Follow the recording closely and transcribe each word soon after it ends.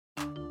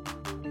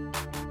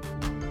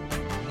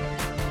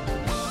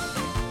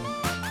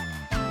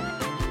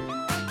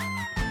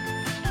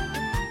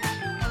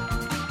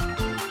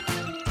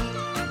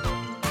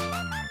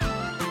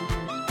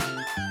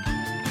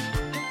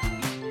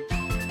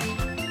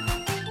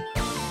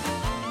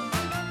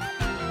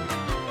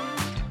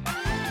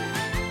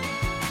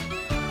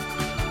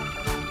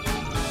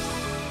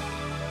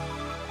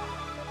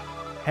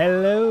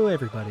Hello,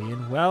 everybody,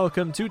 and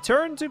welcome to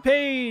Turn to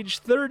Page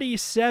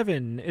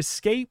 37,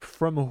 Escape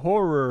from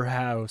Horror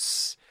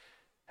House.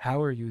 How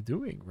are you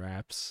doing,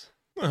 Raps?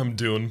 I'm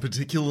doing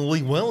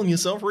particularly well, and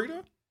yourself,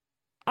 Rita?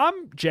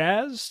 I'm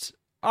jazzed.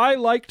 I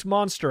liked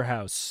Monster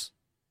House.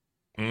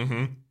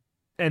 Mm-hmm.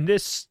 And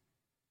this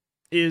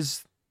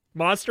is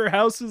Monster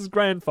House's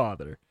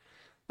grandfather.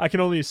 I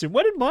can only assume.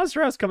 When did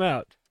Monster House come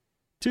out?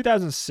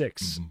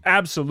 2006. Mm-hmm.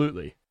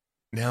 Absolutely.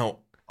 Now,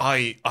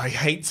 I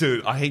hate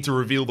to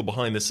reveal the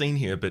behind the scene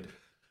here, but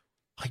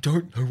I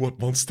don't know what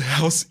Monster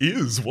House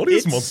is. What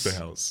is Monster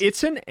House?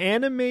 It's an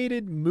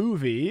animated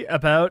movie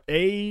about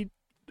a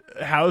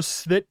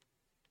house that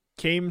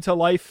came to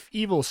life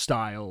evil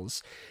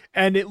styles,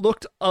 and it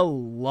looked a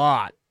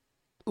lot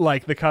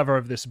like the cover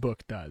of this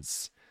book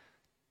does.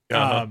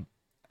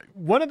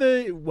 One of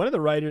the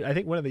writers, I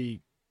think one of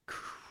the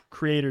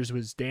creators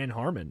was Dan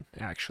Harmon,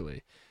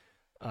 actually.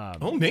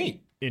 Oh,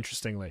 neat.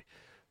 Interestingly.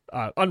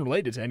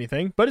 Unrelated to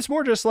anything, but it's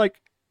more just like,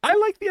 I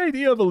like the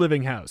idea of a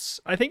living house.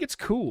 I think it's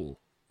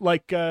cool.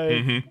 Like,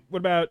 What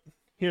about,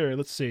 here,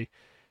 let's see.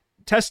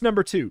 Test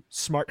number 2,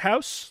 Smart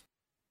House.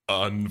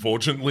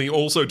 Unfortunately,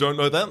 also don't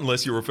know that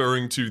unless you're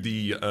referring to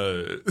the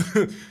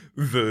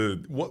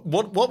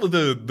what were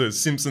the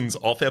Simpsons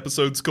off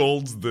episodes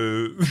called?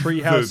 The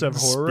Treehouse of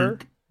Horror?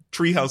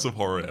 Treehouse of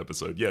Horror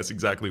episode. Yes,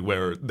 exactly,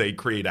 where they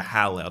create a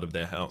howl out of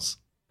their house.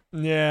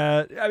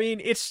 Yeah, I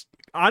mean, it's,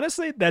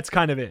 honestly, that's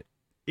kind of it.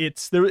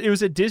 It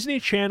was a Disney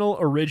Channel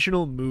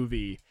original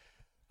movie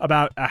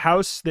about a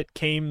house that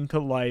came to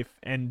life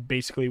and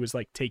basically was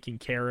like taking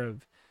care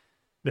of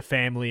the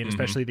family and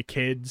especially the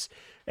kids.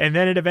 And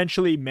then it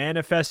eventually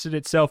manifested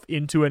itself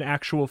into an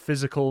actual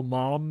physical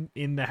mom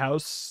in the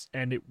house.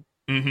 And it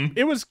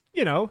was,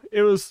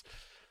 it was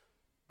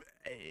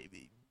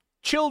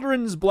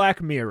children's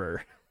Black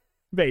Mirror,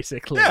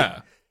 basically.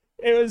 Yeah.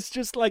 It was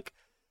just like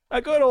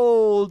a good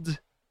old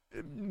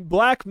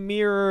Black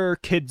Mirror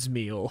kids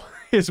meal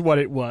is what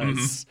it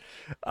was.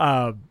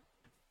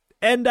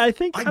 And I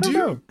think, I don't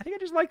know. I think I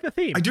just like the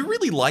theme. I do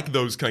really like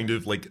those kind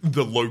of, like,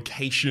 the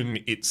location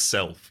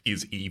itself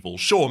is evil.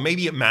 Sure,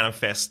 maybe it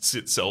manifests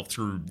itself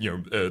through,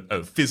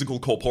 a physical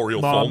corporeal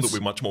form that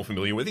we're much more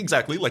familiar with.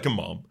 Exactly, like a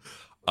mom.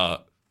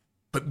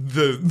 But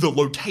the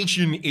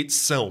location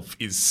itself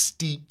is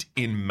steeped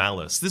in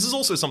malice. This is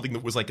also something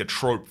that was like a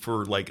trope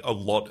for like a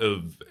lot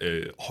of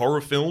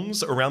horror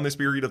films around this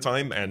period of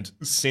time and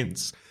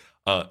since.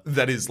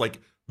 That is like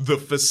the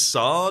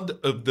facade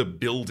of the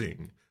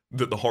building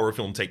that the horror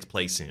film takes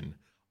place in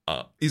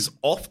is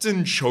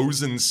often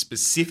chosen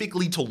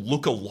specifically to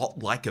look a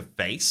lot like a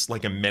face,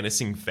 like a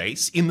menacing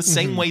face, in the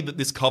same way that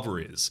this cover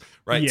is,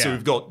 right? Yeah. So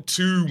we've got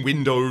 2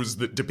 windows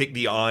that depict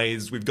the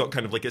eyes. We've got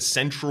kind of like a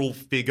central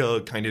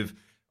figure, kind of,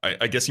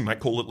 I guess you might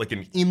call it like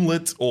an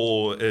inlet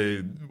or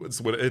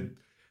an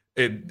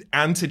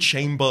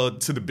antechamber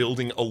to the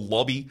building, a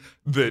lobby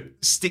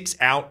that sticks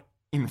out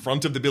in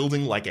front of the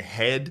building like a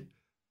head.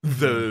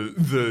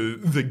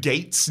 The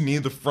gates near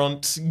the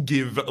front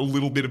give a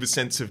little bit of a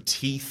sense of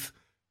teeth.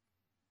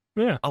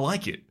 Yeah. I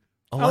like it.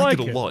 I like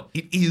it a lot.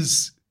 It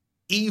is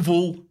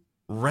evil,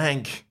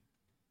 rank,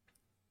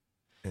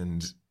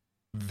 and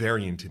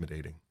very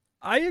intimidating.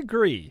 I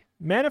agree.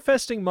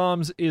 Manifesting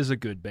Moms is a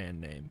good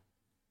band name.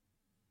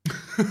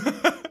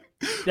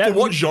 For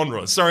what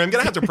genre? Sorry, I'm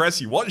going to have to press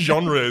you. What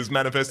genre is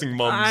Manifesting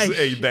Moms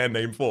a band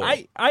name for?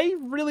 I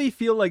really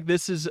feel like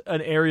this is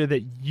an area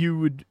that you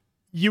would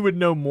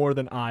know more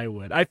than I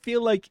would. I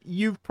feel like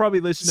you've probably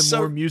listened to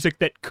more music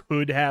that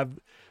could have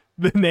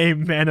the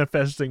name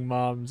Manifesting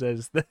Moms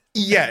as the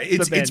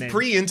it's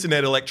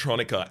pre-internet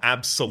electronica,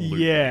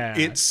 absolutely. Yeah.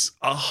 It's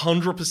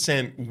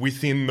 100%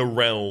 within the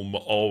realm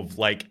of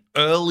like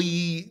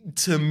early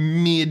to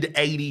mid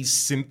 80s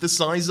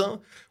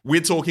synthesizer.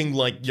 We're talking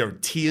like,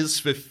 Tears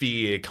for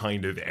Fear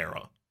kind of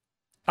era.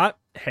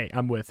 Hey,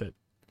 I'm with it.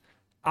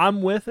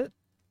 I'm with it,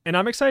 and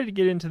I'm excited to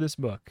get into this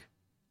book.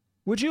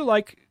 Would you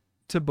like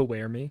to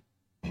beware me?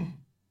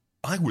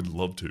 I would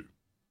love to.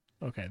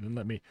 Okay,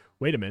 then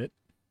wait a minute.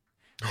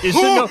 Is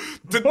there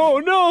oh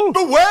no!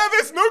 Beware!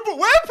 There's no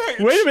beware page!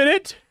 Wait a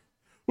minute!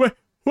 What?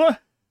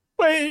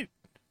 Wait!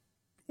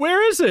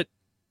 Where is it?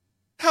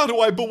 How do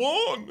I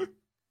belong?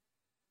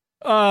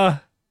 Oh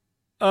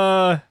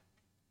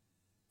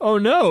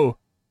no!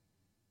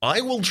 I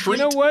will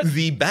treat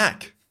thee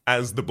back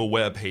as the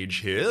beware page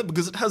here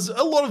because it has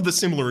a lot of the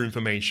similar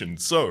information.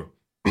 So,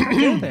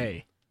 do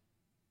they?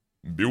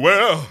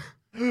 Beware!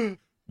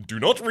 Do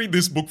not read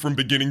this book from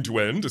beginning to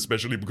end,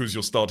 especially because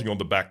you're starting on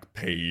the back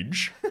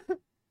page.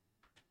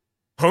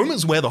 Home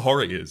is where the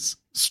horror is.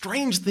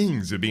 Strange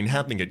things have been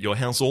happening at your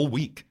house all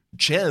week.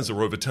 Chairs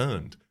are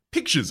overturned.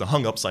 Pictures are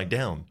hung upside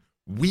down.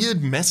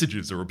 Weird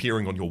messages are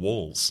appearing on your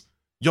walls.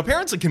 Your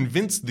parents are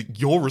convinced that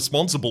you're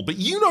responsible, but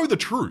you know the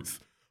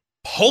truth.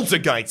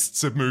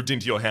 Poltergeists have moved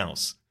into your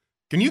house.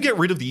 Can you get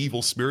rid of the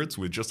evil spirits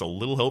with just a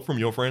little help from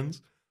your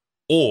friends?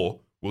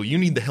 Or will you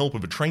need the help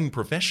of a trained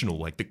professional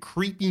like the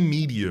creepy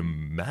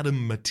medium,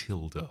 Madame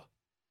Matilda?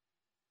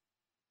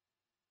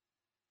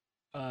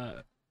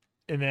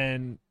 And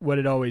then what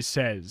it always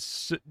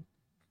says,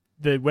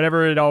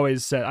 whatever it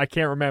always said. I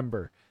can't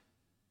remember.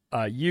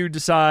 You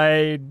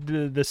decide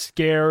the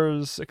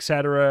scares,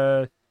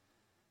 etc.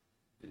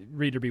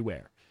 Reader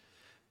beware.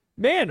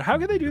 Man, how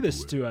can they do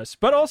this to us?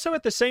 But also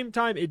at the same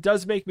time, it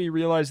does make me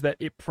realize that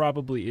it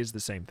probably is the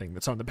same thing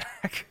that's on the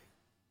back.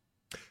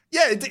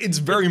 Yeah, it's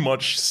very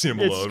much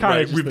similar.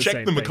 Right? We've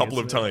checked them a couple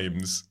of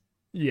times.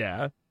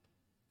 Yeah.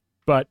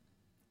 But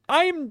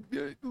I'm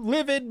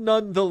livid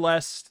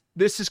nonetheless.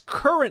 This is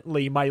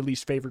currently my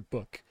least favorite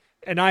book.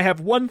 And I have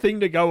one thing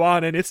to go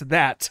on, and it's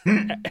that.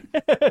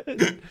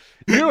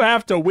 You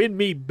have to win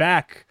me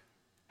back,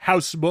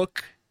 house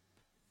book.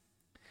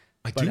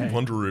 I do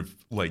wonder if,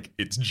 like,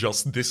 it's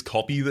just this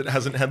copy that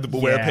hasn't had the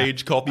Beware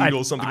page copied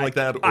or something like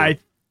that. Or... I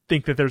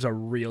think that there's a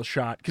real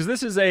shot, because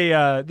this is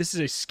a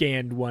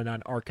scanned one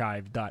on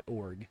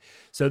archive.org.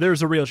 So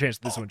there's a real chance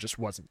that this one just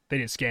wasn't. They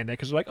didn't scan that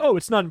because they're like, oh,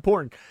 it's not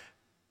important.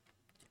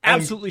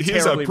 Absolutely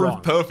terribly wrong. Here's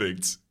our proof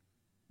perfect.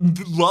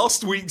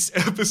 Last week's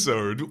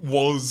episode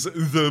was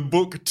the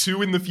book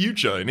 2 in the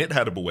Future, and it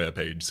had a Beware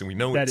page, so we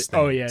know it stands.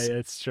 Oh, yeah,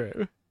 it's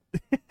true.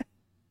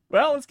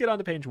 Well, let's get on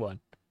to page 1.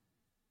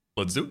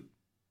 Let's do it.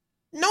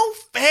 No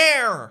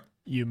fair!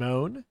 You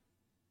moan.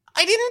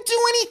 I didn't do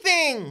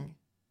anything!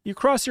 You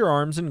cross your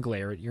arms and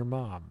glare at your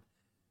mom.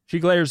 She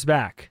glares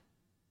back.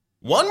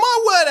 One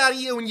more word out of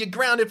you and you're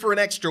grounded for an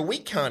extra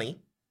week, honey.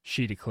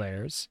 She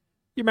declares.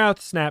 Your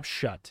mouth snaps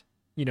shut.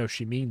 You know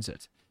she means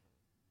it.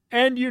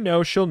 And you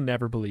know she'll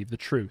never believe the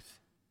truth.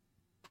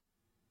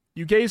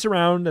 You gaze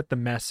around at the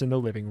mess in the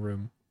living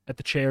room, at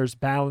the chairs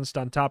balanced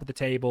on top of the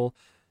table,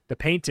 the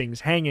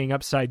paintings hanging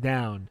upside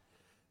down,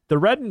 the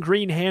red and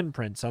green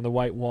handprints on the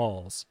white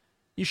walls.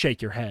 You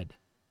shake your head.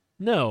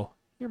 No,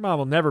 your mom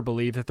will never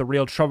believe that the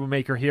real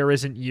troublemaker here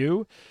isn't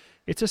you.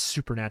 It's a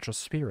supernatural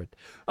spirit.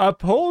 A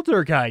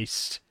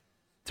poltergeist.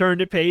 Turn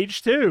to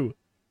page 2.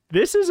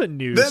 This is a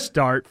new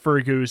start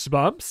for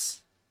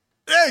Goosebumps.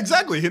 Yeah,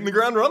 exactly. Hitting the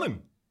ground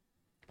running.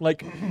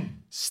 Like,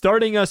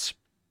 starting us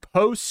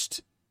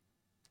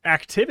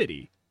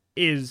post-activity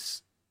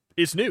is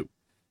new.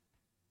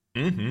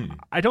 Mm-hmm.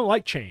 I don't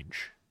like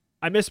change.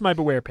 I miss my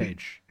Beware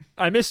page.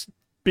 I miss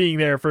being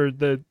there for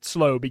the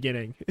slow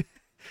beginning.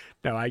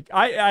 No, I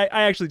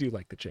actually do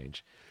like the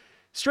change.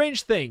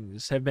 Strange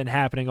things have been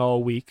happening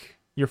all week.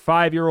 Your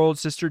 5-year-old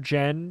sister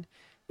Jen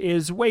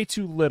is way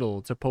too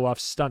little to pull off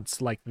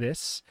stunts like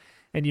this,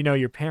 and you know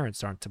your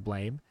parents aren't to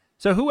blame.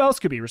 So who else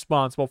could be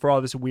responsible for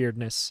all this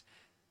weirdness?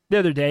 The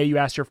other day, you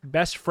asked your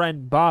best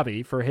friend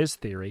Bobby for his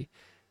theory.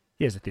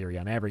 He has a theory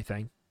on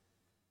everything.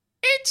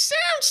 It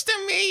sounds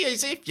to me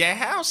as if your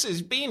house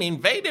is being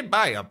invaded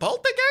by a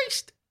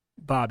poltergeist,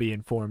 Bobby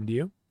informed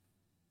you.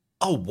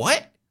 Oh,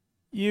 what?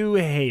 You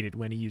hate it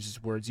when he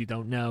uses words you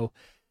don't know,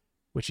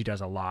 which he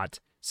does a lot,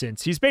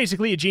 since he's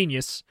basically a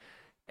genius,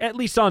 at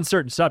least on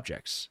certain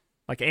subjects,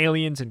 like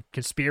aliens and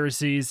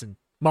conspiracies and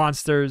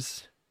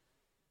monsters.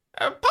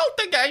 A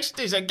poltergeist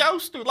is a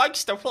ghost who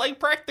likes to play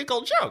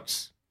practical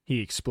jokes,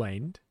 he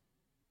explained.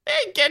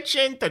 They get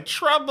you into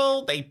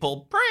trouble, they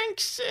pull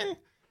pranks, and,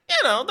 you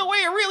know, the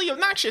way a really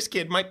obnoxious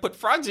kid might put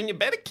frogs in your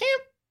bed at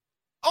camp.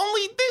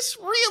 Only this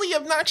really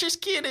obnoxious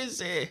kid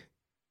is,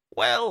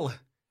 well,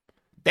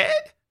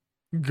 dead?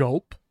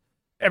 Gulp.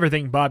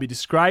 Everything Bobby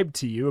described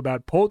to you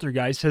about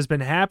poltergeist has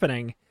been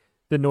happening.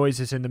 The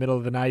noises in the middle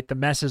of the night, the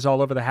messes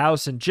all over the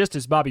house, and just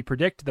as Bobby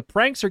predicted, the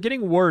pranks are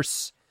getting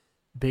worse,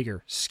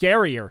 bigger,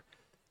 scarier,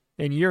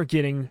 and you're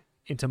getting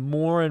into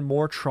more and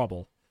more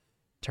trouble.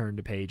 Turn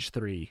to page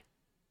 3.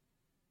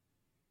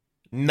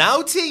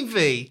 No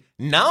TV,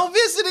 no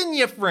visiting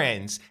your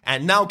friends,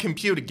 and no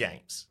computer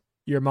games.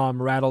 Your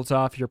mom rattles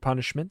off your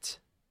punishment.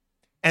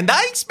 And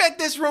I expect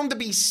this room to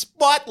be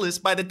spotless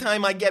by the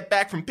time I get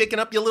back from picking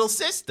up your little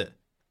sister.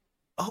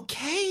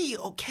 Okay.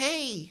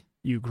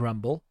 You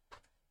grumble.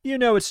 You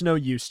know it's no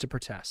use to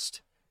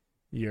protest.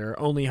 Your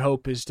only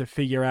hope is to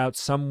figure out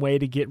some way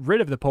to get rid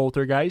of the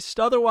poltergeist,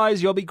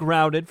 otherwise you'll be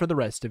grounded for the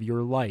rest of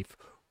your life.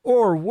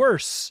 Or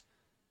worse.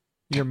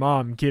 Your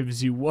mom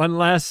gives you one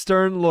last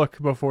stern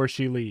look before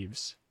she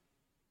leaves.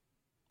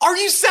 Are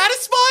you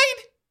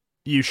satisfied?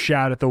 You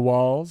shout at the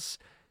walls.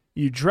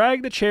 You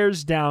drag the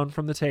chairs down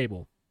from the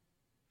table.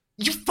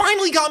 You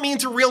finally got me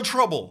into real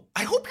trouble.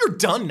 I hope you're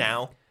done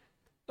now.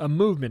 A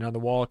movement on the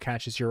wall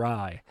catches your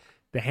eye.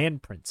 The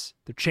handprints.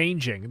 They're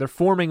changing. They're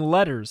forming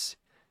letters.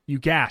 You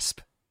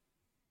gasp.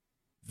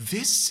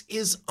 This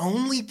is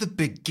only the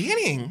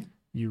beginning.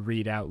 You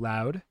read out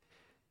loud.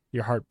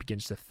 Your heart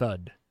begins to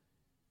thud.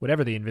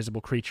 Whatever the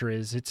invisible creature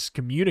is, it's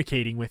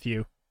communicating with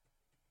you.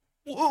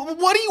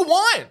 What do you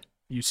want?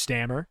 You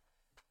stammer.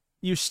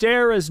 You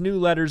stare as new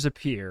letters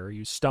appear.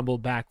 You stumble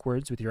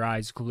backwards with your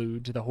eyes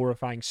glued to the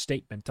horrifying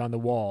statement on the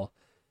wall.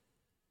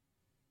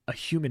 A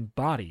human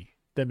body,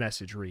 the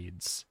message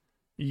reads.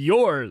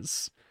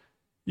 Yours.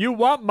 You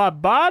want my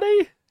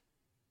body?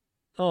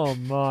 Oh,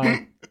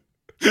 my.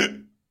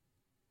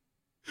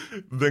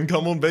 Then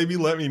come on, baby,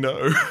 let me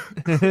know.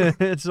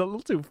 It's a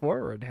little too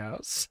forward,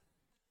 House.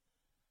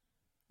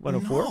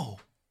 104. No.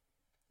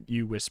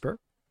 You whisper.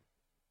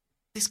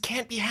 This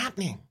can't be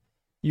happening.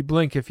 You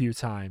blink a few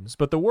times,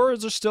 but the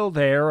words are still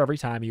there every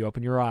time you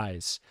open your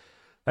eyes.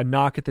 A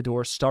knock at the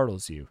door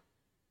startles you.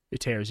 It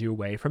tears you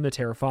away from the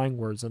terrifying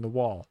words on the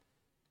wall.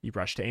 You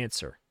rush to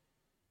answer.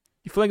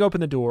 You fling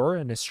open the door,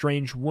 and a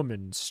strange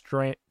woman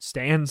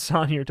stands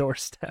on your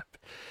doorstep.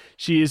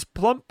 She is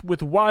plump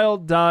with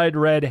wild-dyed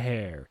red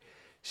hair.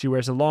 She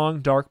wears a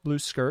long, dark blue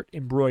skirt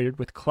embroidered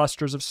with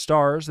clusters of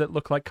stars that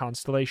look like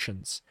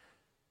constellations.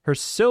 Her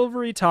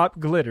silvery top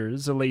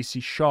glitters, a lacy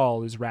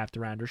shawl is wrapped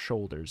around her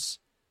shoulders.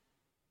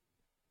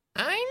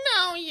 I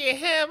know you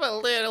have a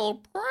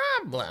little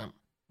problem,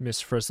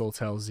 Miss Frizzle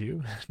tells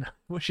you.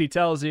 What she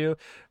tells you,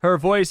 her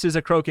voice is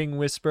a croaking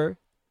whisper.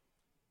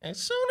 As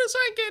soon as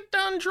I get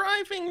done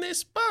driving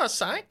this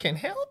bus, I can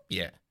help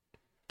you.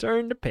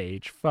 Turn to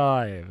page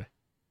 5.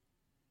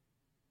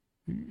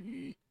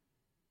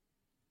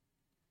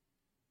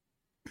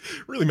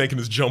 Really making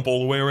us jump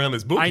all the way around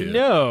this book I here.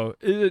 know.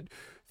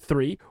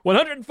 3,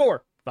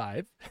 104,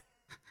 5.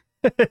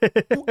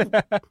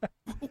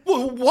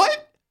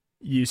 What?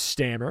 You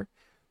stammer.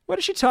 What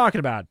is she talking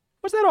about?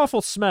 What's that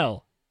awful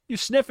smell? You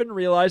sniff and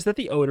realize that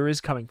the odor is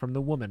coming from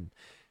the woman.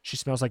 She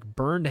smells like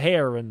burned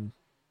hair and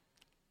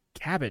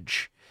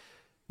cabbage.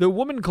 The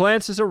woman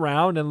glances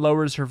around and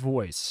lowers her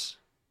voice.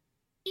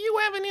 You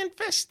have an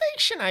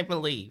infestation, I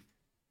believe.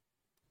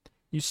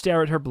 You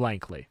stare at her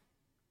blankly.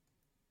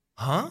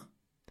 Huh?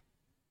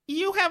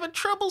 You have a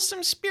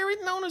troublesome spirit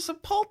known as a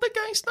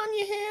poltergeist on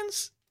your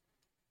hands?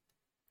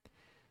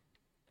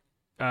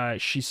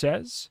 She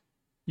says.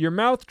 Your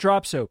mouth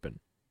drops open.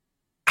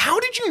 How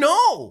did you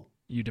know?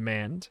 You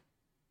demand.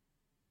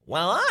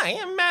 Well, I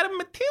am Madame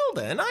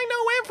Matilda, and I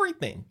know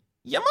everything.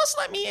 You must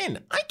let me in.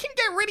 I can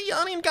get rid of your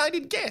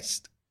uninvited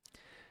guest.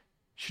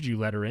 Should you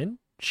let her in?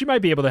 She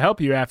might be able to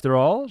help you after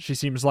all. She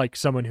seems like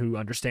someone who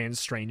understands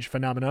strange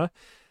phenomena.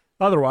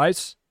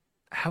 Otherwise,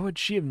 how would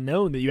she have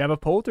known that you have a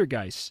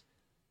poltergeist?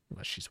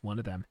 Unless she's one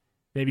of them.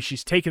 Maybe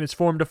she's taken its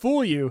form to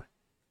fool you.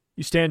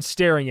 You stand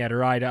staring at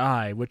her eye to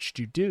eye. What should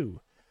you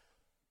do?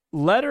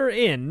 Let her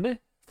in.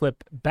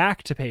 Flip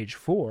back to page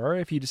 4.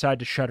 If you decide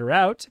to shut her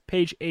out,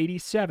 page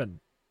 87.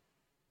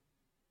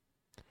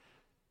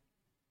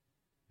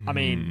 I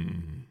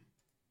mean,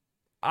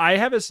 I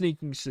have a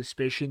sneaking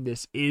suspicion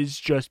this is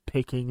just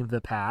picking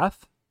the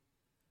path.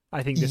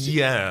 I think this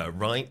Yeah,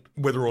 right?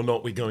 Whether or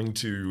not we're going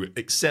to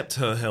accept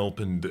her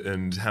help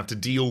and have to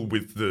deal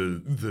with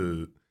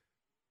the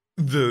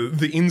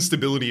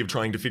instability of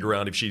trying to figure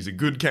out if she's a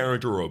good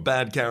character or a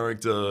bad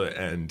character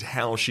and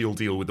how she'll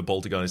deal with the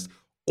poltergeist,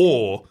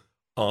 or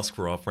ask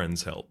for our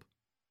friend's help.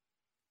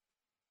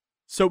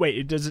 So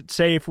wait, does it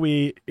say if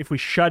we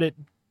shut it,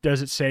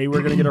 does it say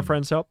we're going to get our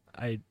friend's help?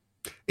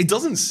 It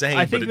doesn't say,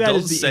 I but think it that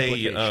is does the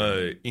say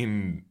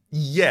implication.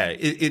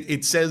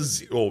 it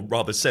says, or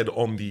rather said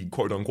on the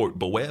quote-unquote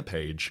beware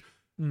page,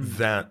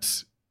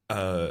 that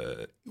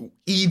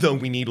either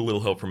we need a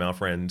little help from our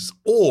friends,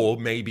 or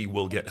maybe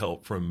we'll get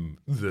help from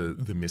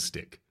the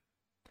mystic.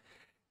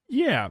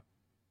 Yeah.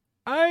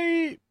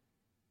 I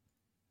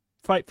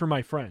fight for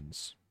my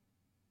friends.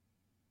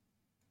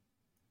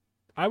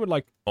 I would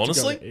like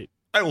Honestly, to go to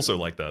I also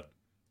like that.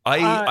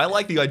 I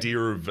like the idea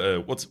of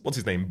what's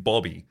his name,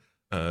 Bobby,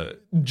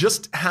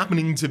 just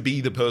happening to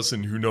be the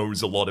person who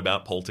knows a lot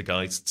about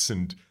poltergeists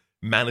and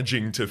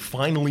managing to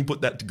finally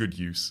put that to good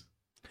use.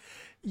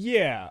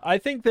 Yeah, I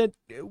think that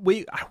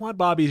I want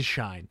Bobby to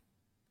shine.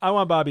 I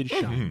want Bobby to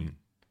shine.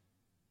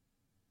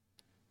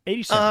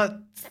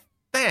 87.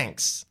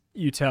 Thanks.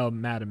 You tell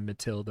Madame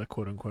Matilda,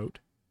 quote unquote.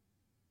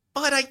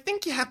 But I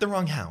think you have the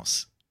wrong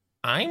house.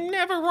 I'm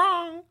never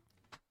wrong.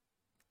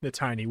 The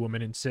tiny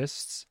woman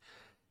insists.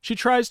 She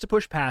tries to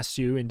push past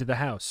you into the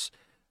house,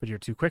 but you're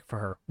too quick for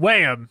her.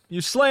 Wham!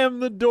 You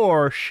slam the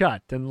door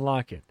shut and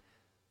lock it.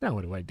 Now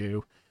what do I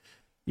do?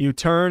 You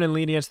turn and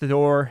lean against the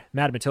door.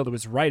 Madame Matilda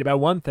was right about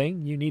one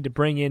thing. You need to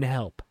bring in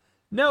help.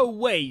 No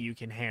way you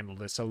can handle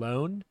this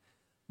alone.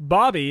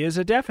 Bobby is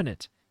a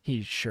definite.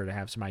 He's sure to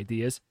have some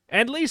ideas.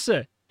 And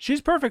Lisa,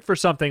 she's perfect for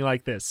something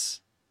like this.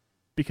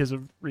 Because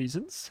of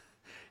reasons.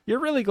 You're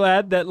really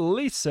glad that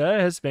Lisa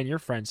has been your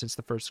friend since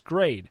the first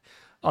grade.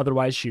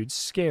 Otherwise, she'd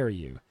scare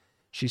you.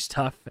 She's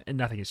tough, and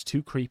nothing is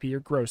too creepy or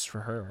gross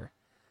for her.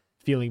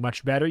 Feeling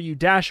much better, you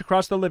dash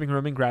across the living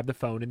room and grab the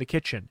phone in the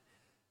kitchen.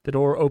 The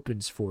door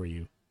opens for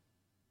you.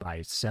 By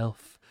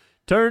itself.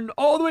 Turn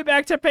all the way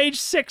back to page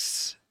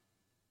 6.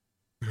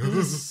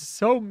 This is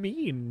so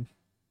mean.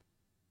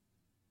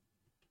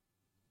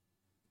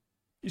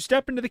 You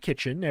step into the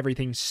kitchen.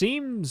 Everything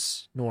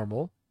seems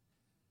normal.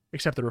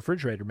 Except the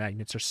refrigerator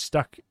magnets are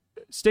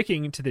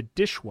sticking to the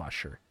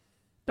dishwasher.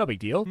 No big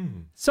deal.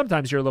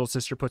 Sometimes your little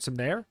sister puts them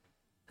there.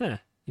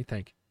 You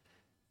think.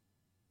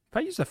 If I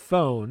use the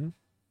phone,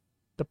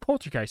 the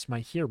poltergeist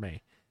might hear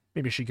me.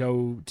 Maybe I should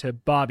go to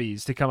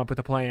Bobby's to come up with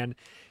a plan.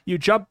 You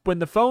jump when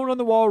the phone on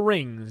the wall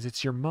rings.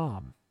 It's your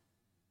mom.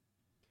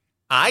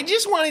 I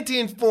just wanted to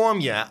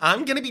inform you,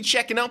 I'm going to be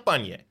checking up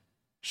on you.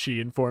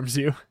 She informs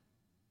you.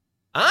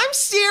 I'm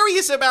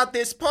serious about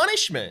this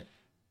punishment.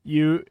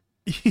 You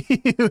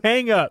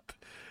hang up.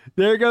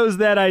 There goes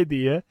that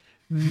idea.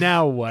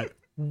 Now what?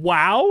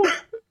 Wow?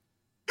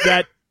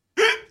 That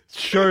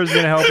sure is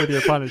going to help with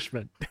your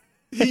punishment.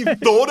 He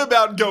thought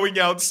about going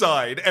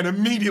outside, and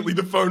immediately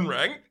the phone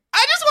rang.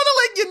 I just want to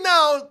let you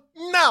know,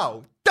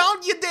 no,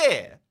 don't you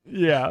dare.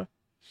 Yeah.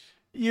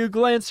 You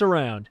glance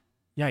around.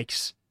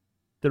 Yikes.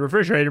 The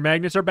refrigerator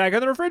magnets are back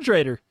on the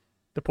refrigerator.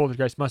 The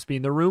poltergeist must be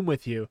in the room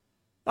with you.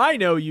 I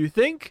know, you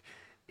think.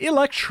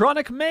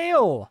 Electronic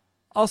mail.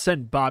 I'll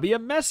send Bobby a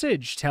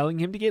message telling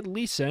him to get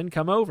Lisa and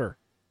come over.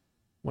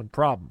 One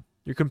problem.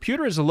 Your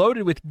computer is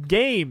loaded with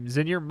games,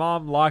 and your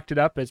mom locked it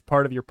up as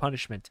part of your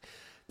punishment.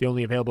 The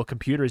only available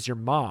computer is your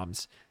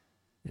mom's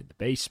in the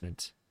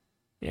basement.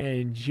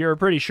 And you're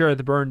pretty sure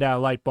the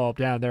burned-out light bulb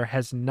down there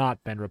has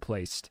not been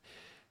replaced.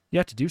 You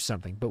have to do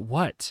something, but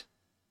what?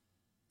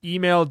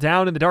 Email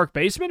down in the dark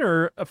basement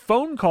or a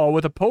phone call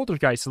with a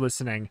poltergeist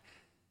listening?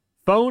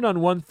 Phone on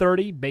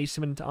 130,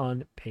 basement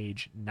on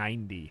page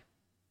 90.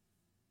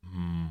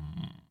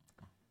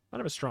 Not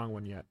have a strong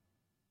one yet.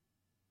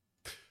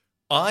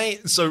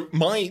 So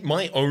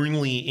my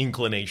only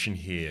inclination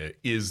here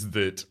is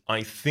that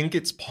I think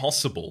it's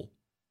possible,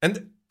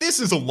 and this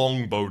is a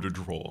long bow to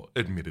draw,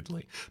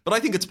 admittedly, but I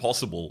think it's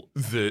possible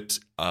that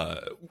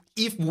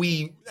if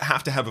we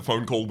have to have a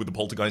phone call with the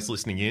poltergeist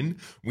listening in,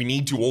 we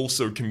need to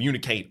also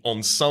communicate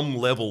on some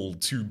level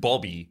to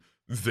Bobby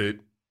that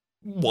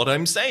what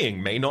I'm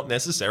saying may not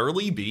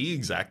necessarily be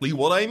exactly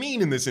what I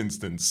mean in this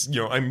instance.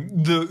 You know,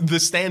 I'm the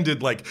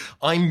standard, like,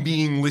 I'm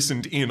being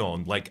listened in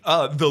on, like,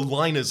 the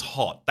line is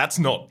hot. That's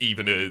not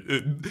even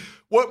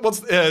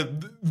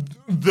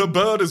the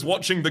bird is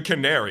watching the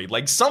canary,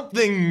 like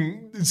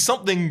something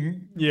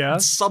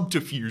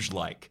subterfuge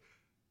like.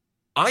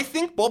 I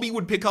think Bobby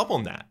would pick up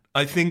on that.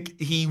 I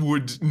think he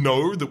would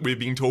know that we've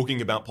been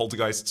talking about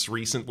poltergeists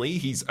recently.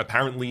 He's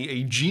apparently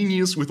a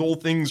genius with all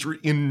things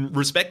in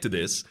respect to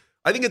this.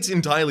 I think it's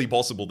entirely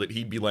possible that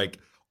he'd be like,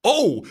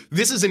 oh,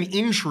 this is an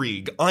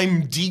intrigue.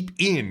 I'm deep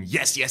in.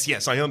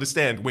 Yes, I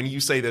understand. When you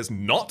say there's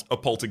not a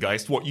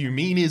poltergeist, what you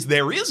mean is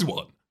there is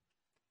one.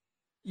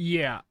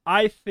 Yeah,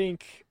 I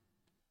think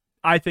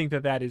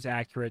that is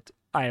accurate.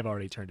 I have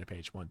already turned to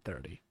page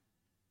 130.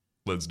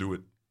 Let's do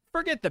it.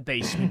 Forget the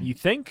basement, you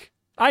think?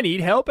 I need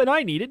help, and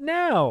I need it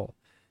now.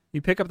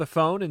 You pick up the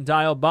phone and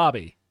dial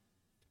Bobby.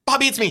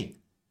 Bobby, it's me.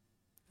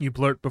 You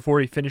blurt before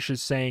he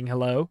finishes saying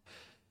hello.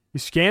 You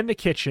scan the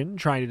kitchen,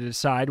 trying to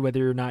decide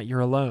whether or not you're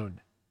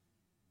alone.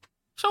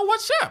 So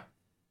what's up?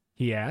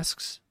 He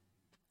asks.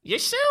 You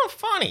sound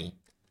funny.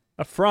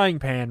 A frying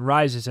pan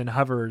rises and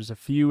hovers a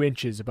few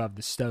inches above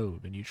the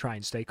stove, and you try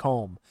and stay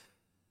calm.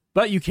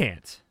 But you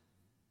can't.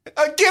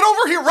 Get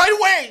over here right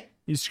away!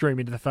 You scream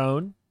into the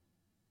phone.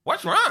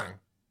 What's wrong?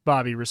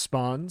 Bobby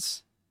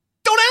responds.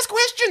 Don't ask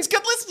questions!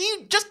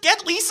 Just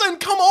get Lisa and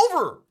come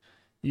over!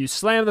 You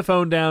slam the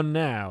phone down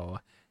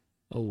now.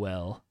 Oh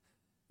well.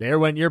 There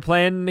went your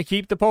plan to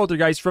keep the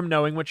poltergeist from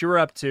knowing what you were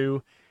up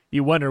to.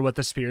 You wonder what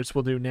the spirits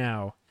will do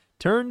now.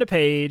 Turn to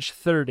page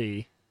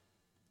 30.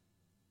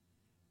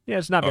 Yeah,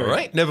 it's not very... All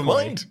right, never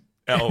mind.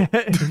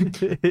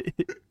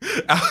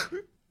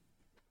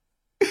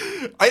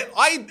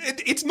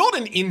 It's not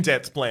an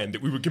in-depth plan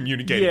that we were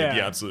communicating at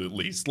the absolute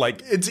least.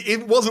 Like,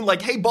 it wasn't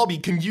like, hey, Bobby,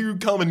 can you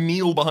come and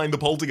kneel behind the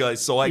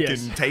poltergeist so I can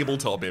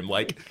tabletop him?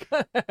 Like,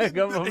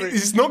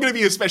 he's not going to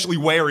be especially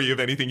wary of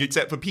anything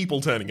except for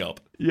people turning up.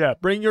 Yeah,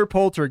 bring your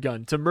polter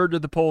gun to murder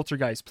the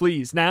poltergeist,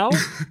 please. Now,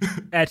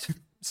 at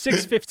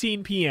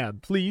 6:15 p.m.,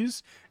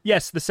 please.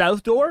 Yes, the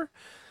south door.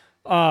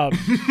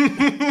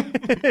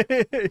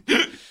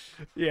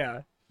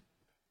 Yeah.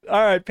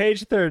 All right,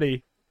 page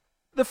 30.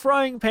 The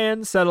frying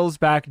pan settles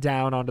back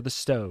down onto the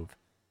stove.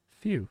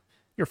 Phew,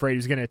 you're afraid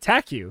he's going to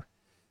attack you.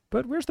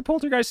 But where's the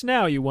poltergeist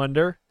now, you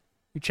wonder?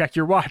 You check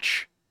your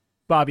watch.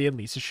 Bobby and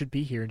Lisa should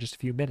be here in just a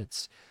few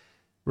minutes.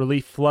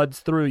 Relief floods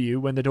through you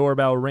when the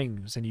doorbell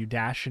rings and you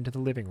dash into the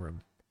living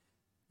room.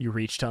 You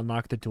reach to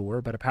unlock the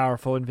door, but a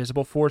powerful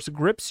invisible force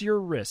grips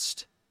your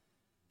wrist.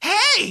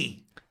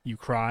 Hey! You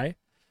cry.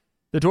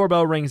 The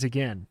doorbell rings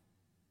again.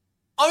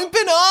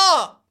 Open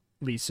up!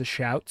 Lisa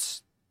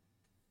shouts.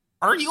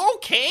 Are you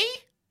okay?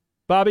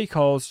 Bobby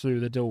calls through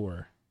the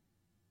door.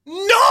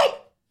 No!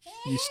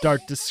 You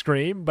start to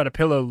scream, but a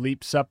pillow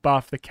leaps up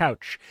off the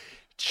couch.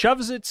 It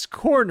shoves its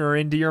corner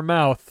into your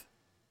mouth.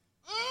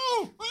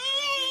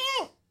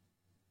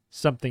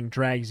 Something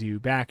drags you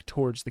back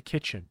towards the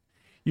kitchen.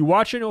 You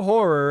watch in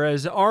horror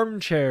as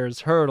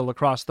armchairs hurtle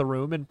across the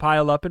room and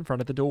pile up in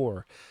front of the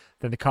door.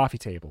 Then the coffee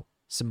table.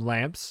 Some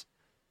lamps.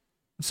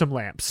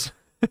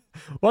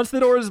 Once the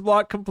door is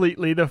blocked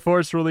completely, the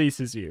force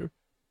releases you.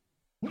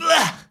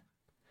 Blah!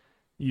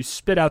 You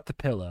spit out the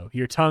pillow.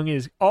 Your tongue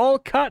is all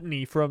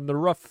cottony from the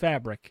rough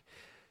fabric.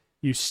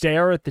 You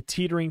stare at the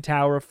teetering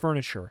tower of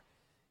furniture.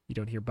 You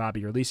don't hear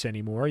Bobby or Lisa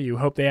anymore. You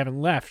hope they haven't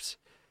left.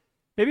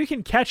 Maybe you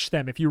can catch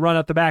them if you run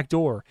out the back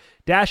door.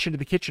 Dash into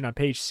the kitchen on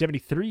page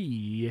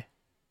 73.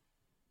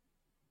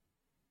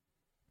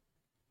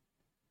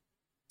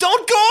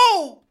 Don't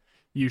go!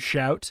 You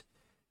shout.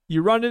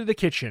 You run into the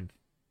kitchen.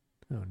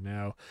 Oh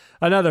no.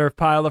 Another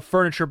pile of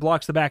furniture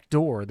blocks the back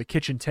door. The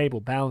kitchen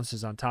table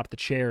balances on top of the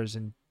chairs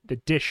and the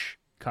dish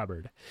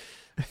cupboard.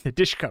 The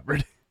dish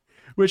cupboard.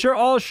 which are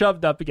all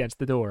shoved up against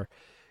the door.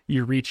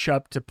 You reach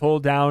up to pull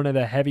down at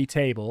a heavy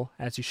table.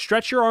 As you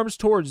stretch your arms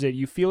towards it,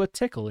 you feel a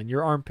tickle in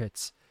your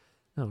armpits.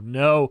 Oh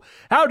no,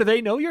 how do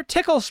they know your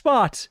tickle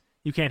spot?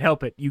 You can't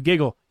help it. You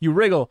giggle, you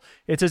wriggle.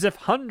 It's as if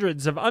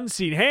hundreds of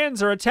unseen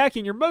hands are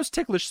attacking your most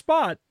ticklish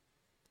spot.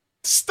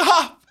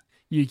 Stop!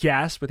 You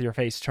gasp with your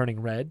face turning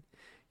red.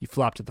 You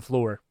flop to the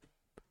floor.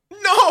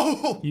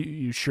 No!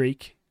 You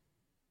shriek.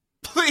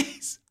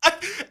 Please!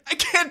 I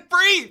can't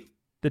breathe!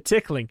 The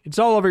tickling, it's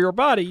all over your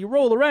body. You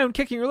roll around,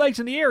 kicking your legs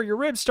in the air. Your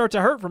ribs start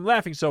to hurt from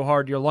laughing so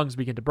hard. Your lungs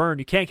begin to burn.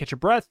 You can't catch your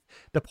breath.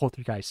 The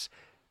poltergeists,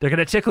 they're going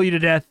to tickle you to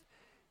death.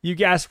 You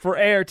gasp for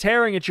air,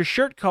 tearing at your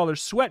shirt collar.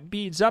 Sweat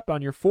beads up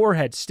on your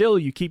forehead. Still,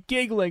 you keep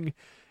giggling.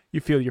 You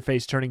feel your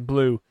face turning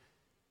blue.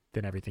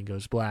 Then everything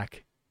goes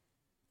black.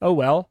 Oh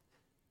well.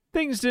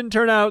 Things didn't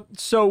turn out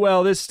so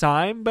well this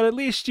time, but at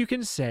least you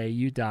can say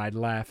you died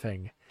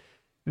laughing.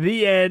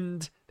 The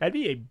end. That'd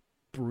be a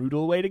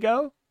brutal way to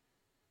go.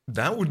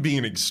 That would be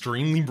an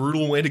extremely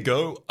brutal way to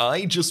go.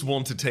 I just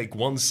want to take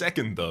 1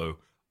 second, though,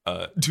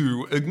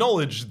 to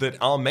acknowledge that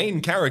our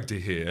main character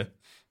here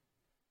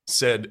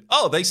said,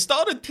 oh, they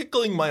started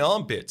tickling my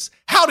armpits.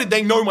 How did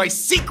they know my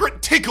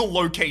secret tickle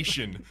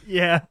location?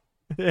 Yeah.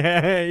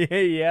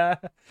 Yeah.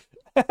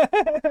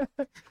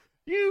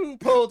 You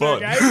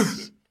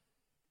poltergeist.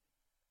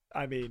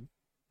 I mean,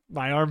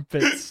 my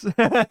armpits.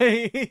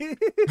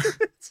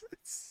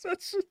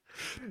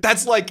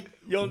 That's like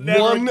You'll never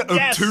one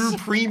guess. of 2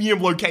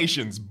 premium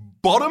locations.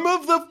 Bottom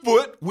of the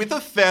foot with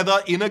a feather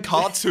in a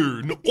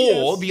cartoon, or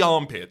Yes. the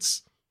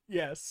armpits.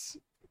 Yes.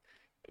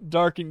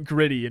 Dark and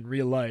gritty in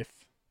real life.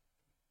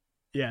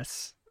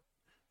 Yes.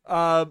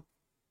 All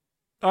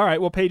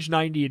right, well, page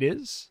 90 it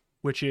is,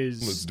 which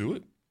is... Let's do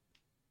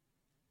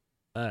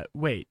it.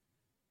 Wait.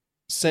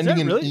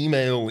 Sending an really?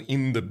 email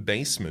in the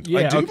basement. Yeah,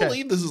 I do okay.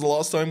 believe this is the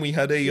last time we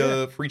had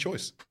a free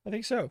choice. I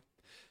think so.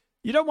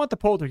 You don't want the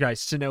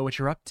poltergeist to know what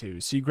you're up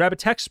to, so you grab a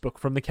textbook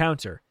from the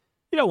counter.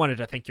 You don't want it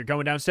to think you're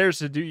going downstairs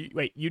to do...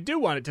 Wait, you do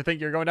want it to think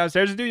you're going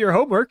downstairs to do your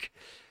homework.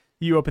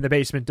 You open the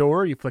basement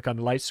door, you flick on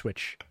the light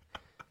switch.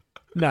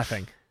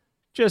 Nothing.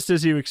 Just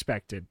as you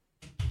expected.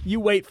 You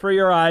wait for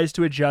your eyes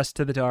to adjust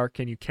to the dark,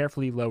 and you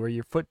carefully lower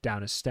your foot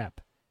down a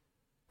step.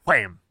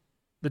 Wham!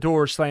 The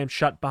door slams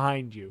shut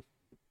behind you.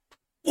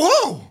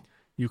 Whoa!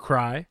 You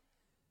cry.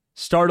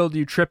 Startled,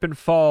 you trip and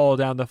fall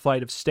down the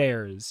flight of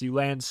stairs. You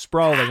land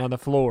sprawling on the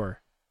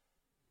floor.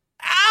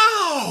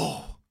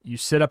 Ow! You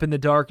sit up in the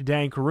dark,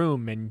 dank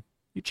room, and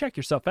you check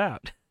yourself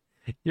out.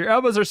 Your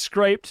elbows are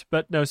scraped,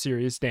 but no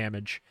serious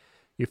damage.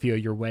 You feel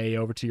your way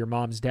over to your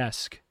mom's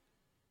desk.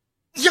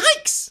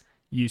 Yikes!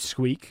 You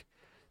squeak.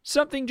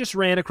 Something just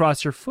ran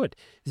across your foot.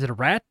 Is it a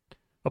rat?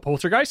 A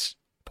poltergeist?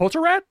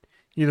 Polterrat?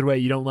 Either way,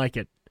 you don't like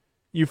it.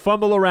 You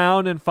fumble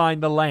around and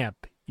find the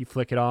lamp. You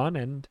flick it on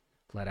and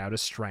let out a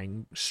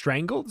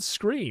strangled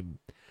scream.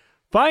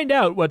 Find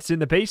out what's in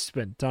the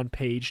basement on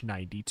page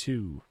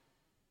 92.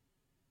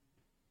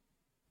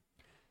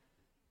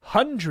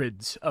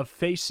 Hundreds of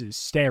faces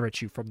stare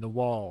at you from the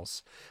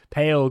walls.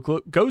 Pale,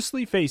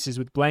 ghostly faces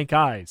with blank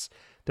eyes.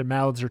 Their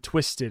mouths are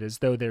twisted as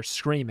though they're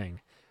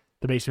screaming.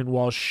 The basement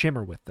walls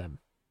shimmer with them.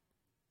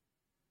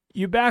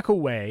 You back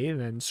away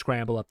and then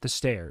scramble up the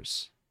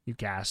stairs. You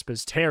gasp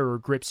as terror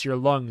grips your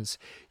lungs.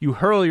 You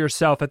hurl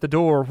yourself at the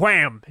door.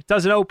 Wham! It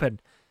doesn't open.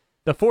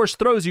 The force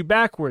throws you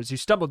backwards. You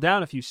stumble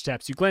down a few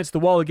steps. You glance at the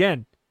wall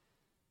again.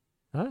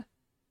 Huh?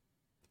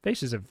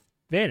 Faces have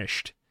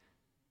vanished.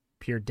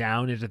 Peer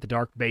down into the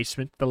dark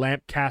basement. The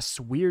lamp casts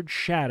weird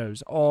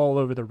shadows all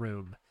over the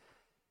room.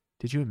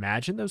 Did you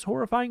imagine those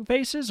horrifying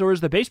faces, or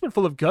is the basement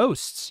full of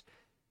ghosts?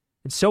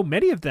 And so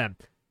many of them.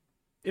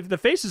 If the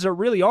faces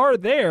really are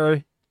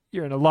there,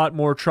 you're in a lot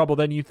more trouble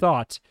than you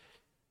thought.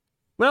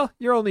 Well,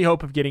 your only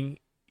hope of getting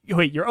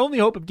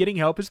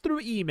help is through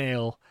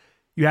email.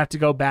 You have to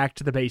go back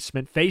to the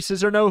basement,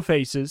 faces or no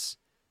faces.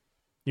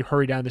 You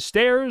hurry down the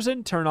stairs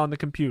and turn on the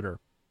computer.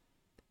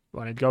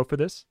 Want to go for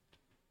this?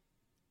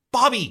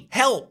 Bobby,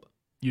 help!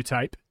 You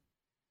type.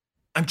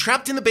 I'm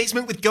trapped in the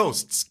basement with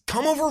ghosts.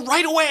 Come over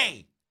right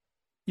away!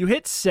 You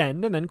hit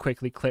send and then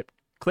quickly click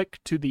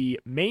to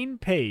the main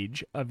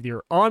page of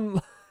your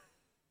online...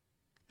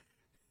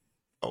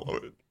 I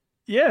love it.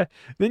 Yeah,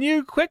 then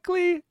you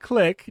quickly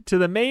click to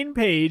the main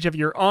page of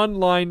your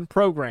online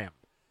program.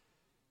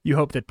 You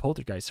hope that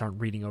poltergeists aren't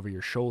reading over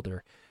your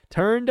shoulder.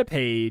 Turn to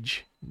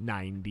page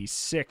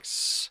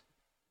 96.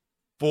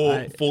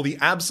 For the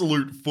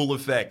absolute full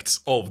effects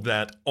of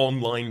that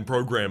online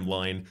program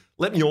line,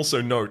 let me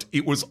also note,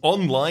 it was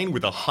online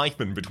with a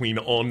hyphen between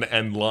on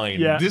and line.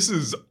 Yeah. This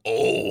is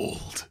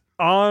old.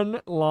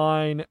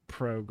 Online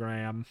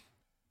program.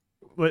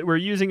 We're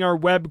using our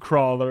web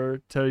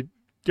crawler to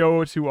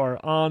go to our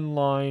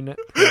online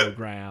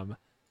program.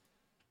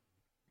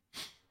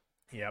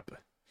 Yep.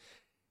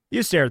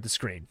 You stare at the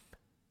screen.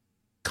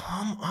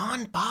 Come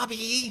on,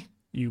 Bobby.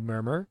 You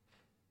murmur.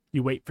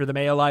 You wait for the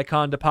mail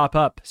icon to pop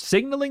up,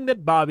 signaling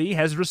that Bobby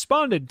has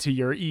responded to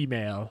your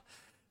email.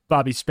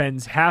 Bobby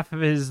spends half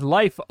of his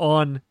life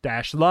on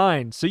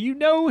 _line, so you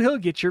know he'll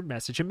get your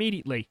message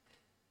immediately.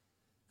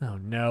 Oh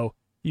no.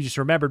 You just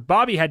remembered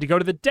Bobby had to go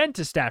to the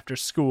dentist after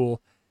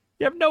school.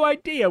 You have no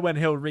idea when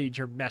he'll read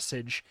your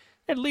message.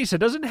 And Lisa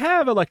doesn't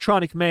have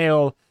electronic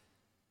mail.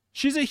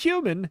 She's a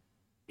human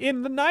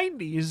in the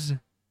 90s.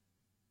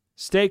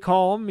 Stay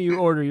calm, you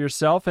order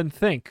yourself, and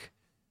think.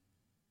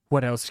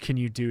 What else can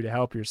you do to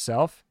help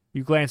yourself?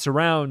 You glance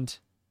around.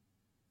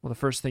 Well, the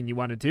first thing you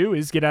want to do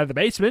is get out of the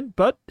basement,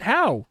 but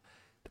how?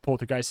 The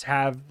poltergeists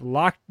have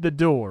locked the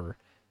door.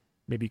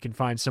 Maybe you can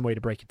find some way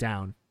to break it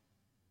down.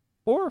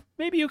 Or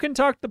maybe you can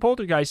talk the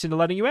poltergeist into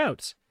letting you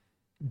out.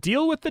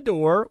 Deal with the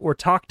door or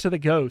talk to the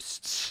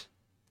ghosts.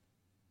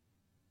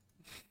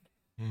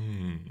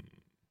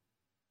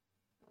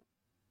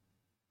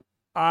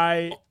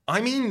 I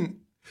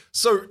mean,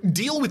 so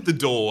deal with the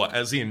door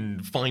as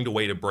in find a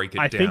way to break it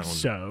down. I think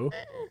so.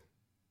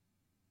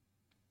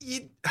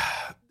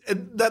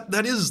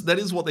 That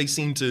is what they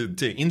seem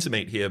to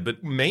intimate here,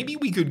 but maybe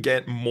we could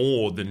get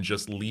more than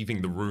just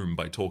leaving the room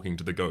by talking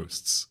to the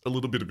ghosts. A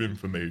little bit of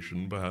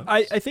information, perhaps.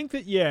 I think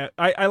that, yeah,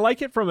 I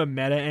like it from a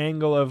meta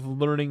angle of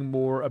learning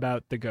more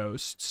about the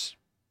ghosts.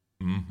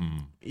 Mm-hmm.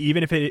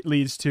 Even if it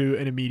leads to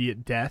an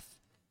immediate death,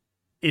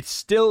 it's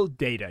still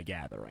data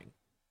gathering.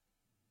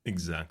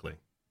 Exactly.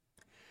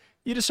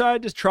 You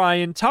decide to try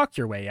and talk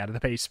your way out of the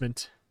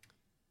basement.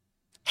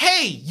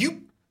 Hey,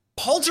 you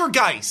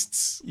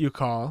poltergeists! You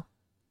call.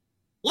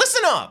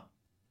 Listen up!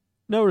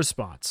 No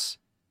response.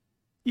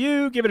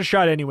 You give it a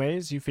shot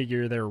anyways. You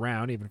figure they're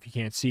around even if you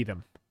can't see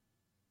them.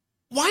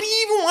 Why do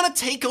you even want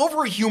to take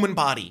over a human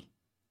body?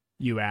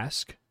 You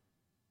ask.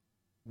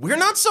 We're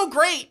not so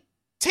great.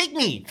 Take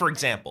me, for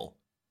example.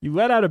 You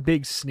let out a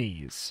big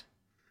sneeze.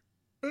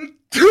 I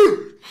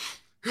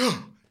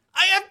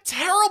have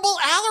terrible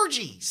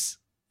allergies.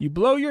 You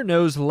blow your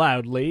nose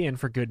loudly, and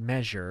for good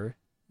measure,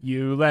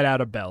 you let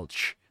out a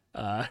belch.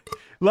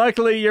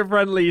 Luckily, your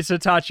friend Lisa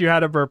taught you how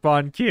to burp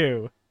on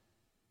cue.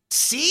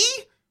 See?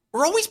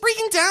 We're always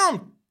breaking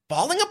down,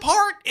 falling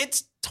apart.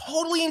 It's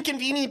totally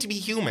inconvenient to be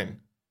human.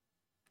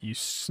 You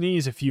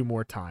sneeze a few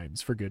more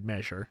times for good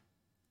measure.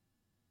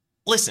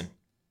 Listen,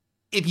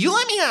 if you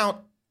let me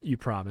out, You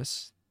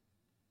promise.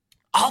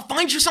 I'll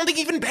find you something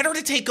even better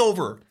to take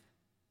over.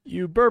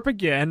 You burp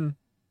again.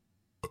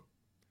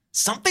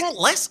 Something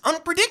less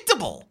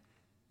unpredictable.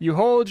 You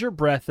hold your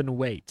breath and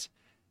wait.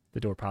 The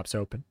door pops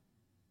open.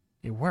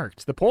 It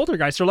worked. The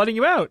poltergeists are letting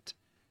you out.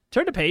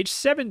 Turn to page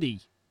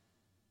 70.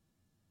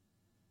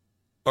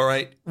 All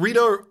right,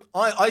 Rito,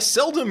 I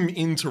seldom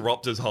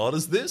interrupt as hard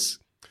as this,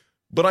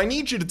 but I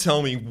need you to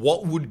tell me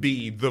what would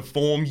be the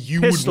form you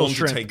Pistol would want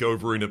shrimp. to take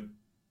over in a...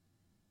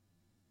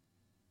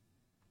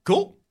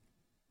 Cool.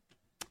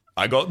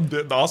 I got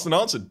asked and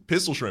answered.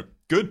 Pistol shrimp.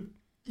 Good.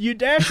 You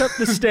dash up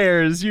the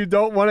stairs. You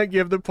don't want to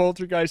give the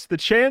poltergeist the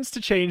chance to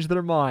change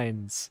their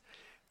minds.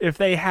 If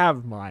they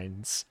have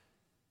minds.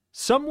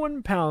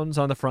 Someone pounds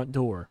on the front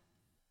door.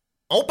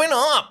 Open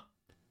up.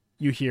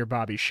 You hear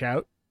Bobby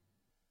shout.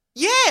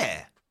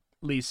 Yeah.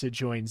 Lisa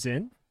joins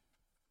in.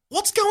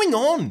 What's going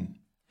on?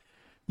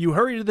 You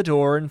hurry to the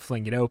door and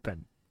fling it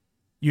open.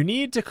 You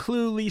need to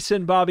clue Lisa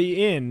and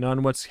Bobby in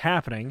on what's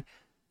happening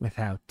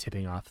without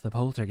tipping off the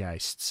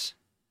poltergeists.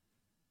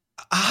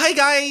 Hi,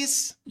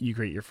 guys. You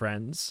greet your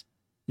friends.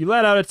 You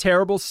let out a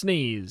terrible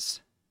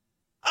sneeze.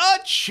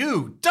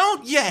 Achoo,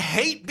 don't you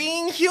hate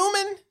being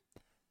human?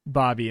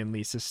 Bobby and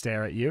Lisa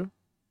stare at you.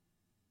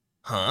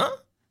 Huh?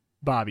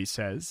 Bobby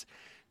says.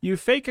 You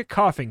fake a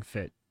coughing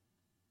fit.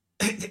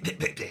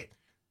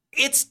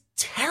 It's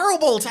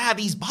terrible to have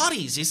these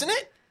bodies, isn't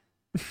it?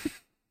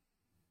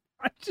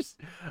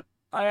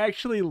 I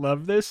actually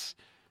love this.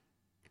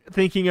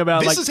 Thinking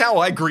about This is how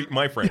I greet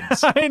my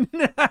friends.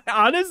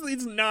 Honestly,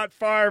 it's not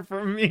far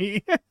from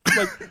me.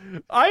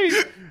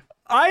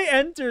 I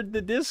entered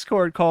the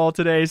Discord call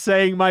today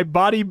saying my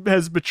body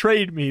has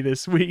betrayed me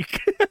this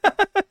week.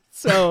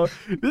 So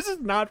this is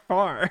not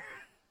far,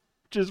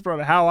 just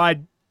from how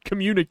I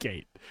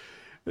communicate.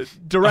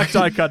 Direct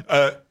eye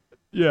contact.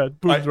 Yeah,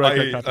 boom, direct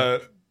eye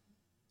contact.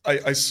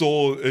 I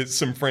saw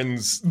some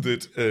friends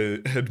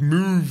that had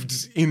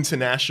moved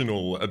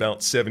international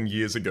about 7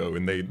 years ago,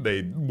 and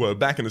they were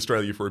back in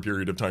Australia for a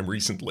period of time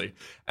recently.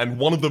 And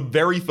one of the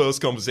very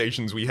first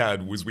conversations we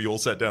had was we all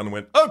sat down and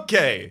went,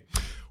 okay,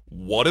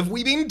 what have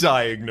we been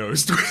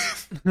diagnosed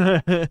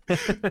with?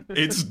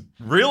 It's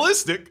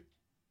realistic.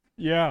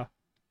 Yeah.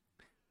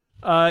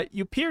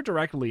 You peer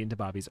directly into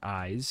Bobby's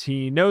eyes.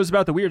 He knows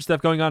about the weird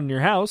stuff going on in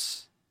your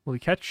house. Will he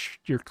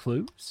catch your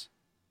clues?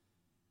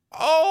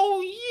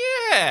 Oh,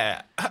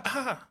 yeah.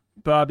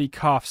 Bobby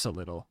coughs a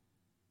little.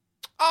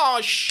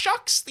 Oh,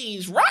 shucks,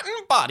 these rotten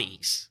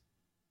bodies.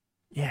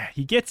 Yeah,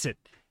 he gets it.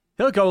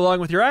 He'll go along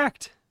with your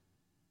act,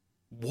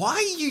 Why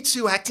are you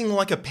two acting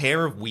like a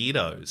pair of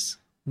weirdos?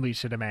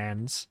 Lisa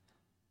demands.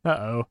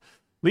 Uh-oh.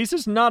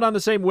 Lisa's not on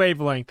the same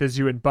wavelength as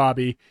you and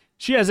Bobby.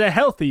 She has a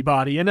healthy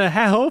body and a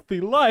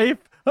healthy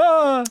life.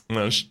 Ah!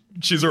 No,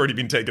 she's already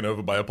been taken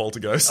over by a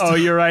poltergeist. Oh,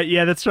 you're right.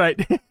 Yeah, that's right.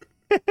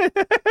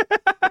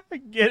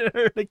 Get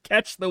her to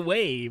catch the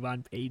wave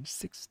on page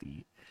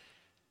 60.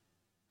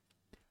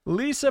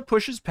 Lisa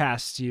pushes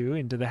past you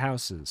into the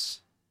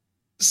houses.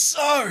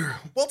 So,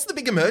 what's the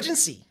big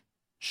emergency?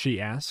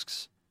 She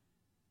asks.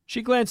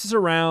 She glances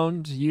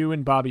around. You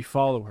and Bobby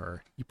follow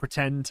her. You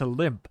pretend to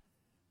limp.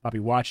 Bobby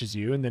watches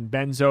you and then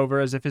bends over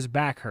as if his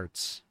back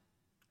hurts.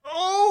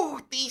 Oh,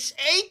 these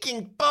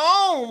aching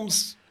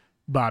bones!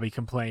 Bobby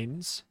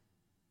complains.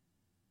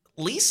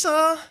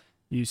 Lisa,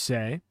 You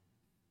say.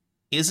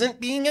 isn't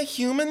being a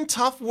human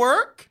tough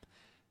work?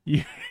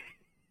 You,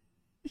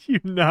 you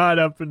nod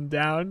up and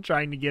down,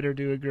 trying to get her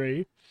to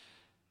agree.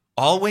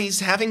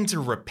 Always having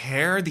to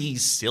repair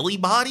these silly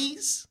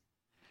bodies?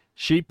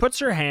 She puts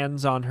her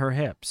hands on her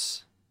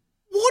hips.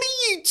 What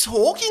are you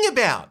talking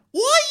about?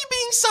 Why are you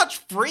being such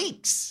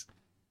freaks?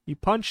 You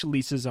punch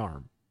Lisa's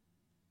arm.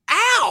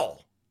 Ow!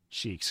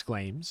 She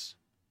exclaims.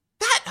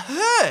 That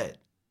hurt!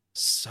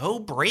 So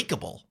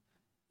breakable.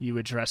 You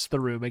address the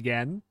room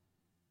again.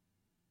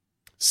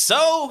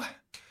 So,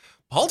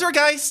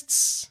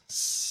 poltergeists,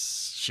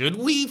 should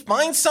we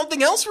find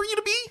something else for you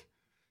to be?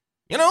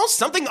 You know,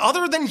 something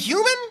other than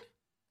human?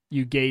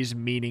 You gaze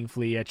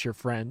meaningfully at your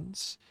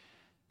friends.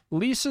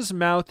 Lisa's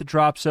mouth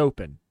drops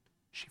open.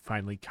 She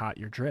finally caught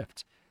your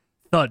drift.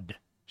 Thud.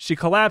 She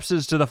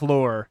collapses to the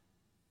floor.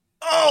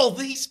 Oh,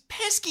 these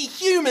pesky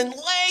human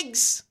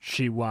legs!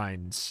 She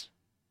whines.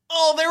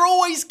 Oh, they're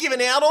always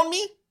giving out on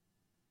me.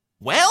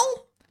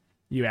 Well?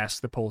 You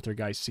ask the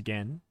poltergeist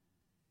again.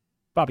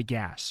 Bobby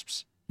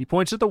gasps. He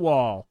points at the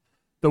wall.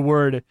 The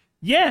word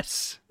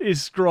 "yes"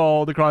 is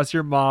scrawled across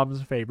your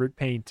mom's favorite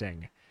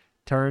painting.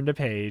 Turn to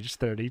page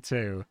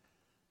 32.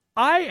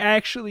 I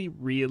actually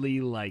really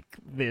like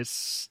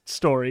this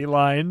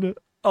storyline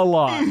a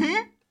lot.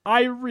 Mm-hmm.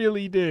 I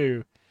really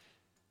do.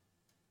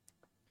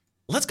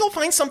 Let's go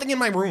find something in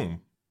my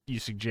room. You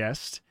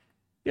suggest.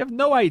 You have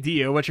no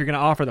idea what you're going to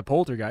offer the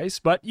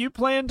poltergeist, but you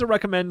plan to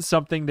recommend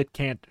something that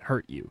can't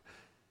hurt you.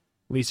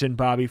 Lisa and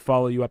Bobby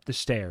follow you up the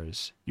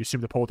stairs. You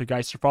assume the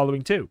poltergeists are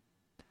following too.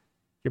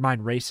 Your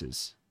mind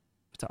races.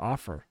 What to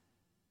offer?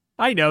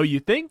 I know, you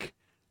think.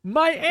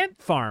 My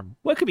ant farm.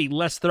 What could be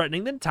less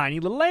threatening than tiny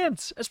little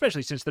ants,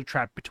 especially since they're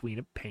trapped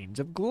between panes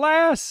of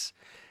glass?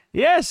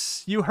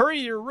 Yes, you hurry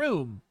to your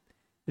room.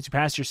 As you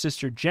pass your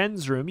sister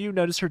Jen's room, you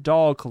notice her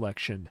doll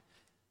collection.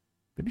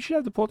 Maybe you should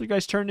have the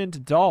poltergeist turned into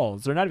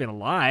dolls. They're not even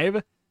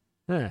alive.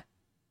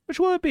 Which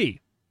will it be?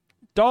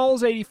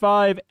 Dolls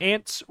 85,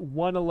 Ants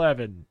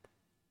 111.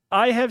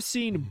 I have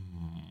seen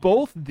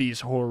both these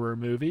horror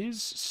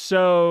movies,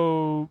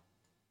 so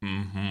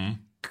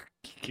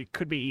it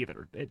could be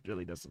either. It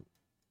really doesn't.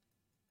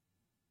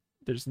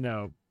 There's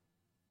no.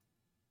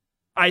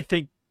 I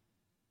think.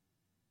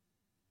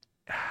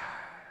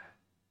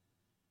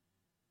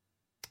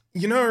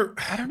 You know,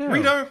 I don't know.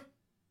 Rito,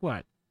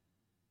 What?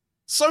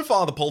 so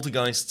far the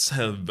poltergeists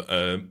have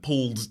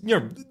pulled,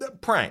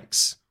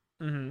 pranks.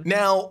 Mm-hmm.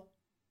 Now,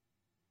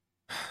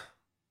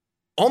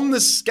 on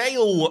the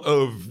scale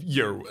of,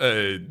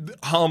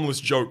 harmless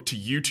joke to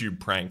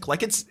YouTube prank,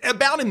 like it's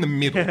about in the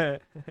middle,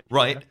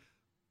 right?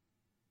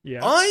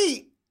 Yeah.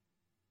 I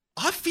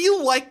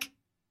feel like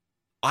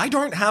I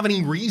don't have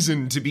any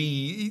reason to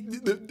be,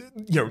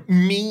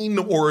 mean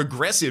or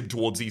aggressive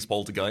towards these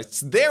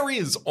poltergeists. There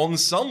is, on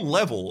some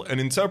level, an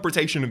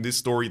interpretation of this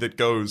story that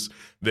goes,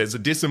 there's a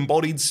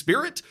disembodied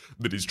spirit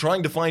that is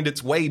trying to find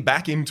its way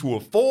back into a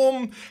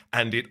form,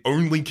 and it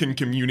only can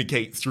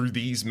communicate through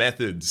these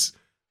methods.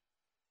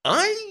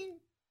 I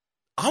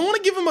want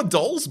to give them a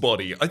doll's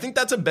body. I think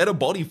that's a better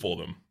body for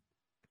them.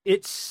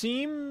 It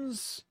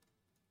seems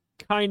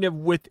kind of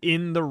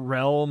within the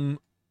realm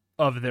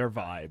of their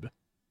vibe.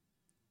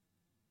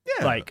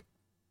 Yeah. Like,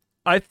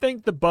 I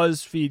think the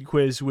BuzzFeed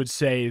quiz would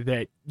say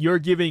that you're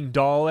giving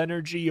doll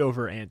energy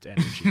over ant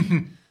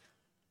energy.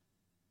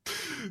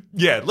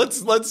 Yeah,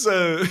 let's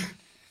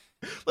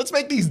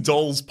make these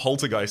dolls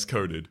poltergeist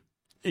coded.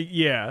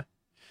 Yeah.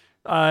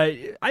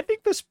 I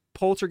think this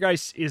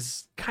poltergeist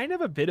is kind of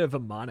a bit of a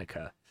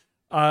Monica.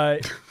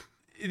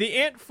 The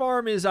ant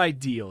farm is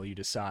ideal, you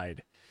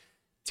decide.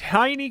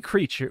 Tiny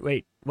creature.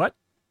 Wait, what?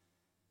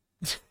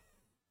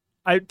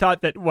 I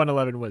thought that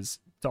 111 was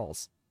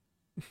dolls.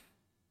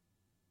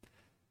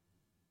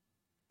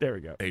 There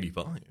we go.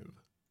 85.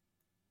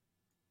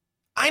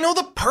 I know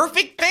the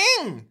perfect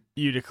thing!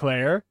 You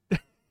declare.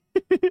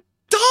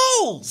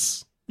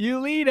 Dolls! You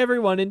lead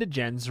everyone into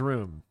Jen's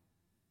room.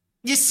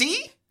 You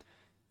see?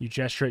 You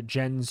gesture at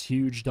Jen's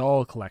huge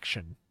doll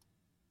collection.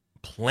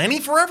 Plenty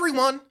for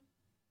everyone.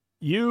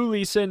 You,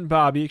 Lisa, and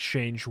Bobby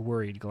exchange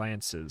worried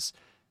glances.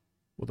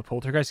 Will the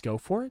poltergeist go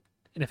for it?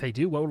 And if they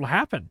do, what will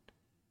happen?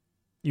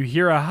 You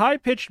hear a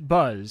high-pitched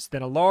buzz,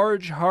 then a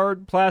large,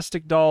 hard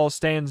plastic doll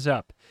stands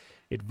up.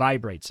 It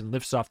vibrates and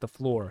lifts off the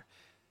floor.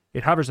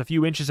 It hovers a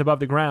few inches above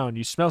the ground.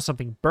 You smell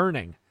something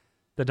burning.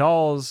 The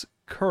doll's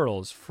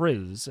curls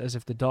frizz as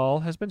if the doll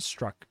has been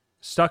stuck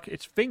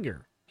its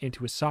finger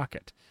into a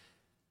socket.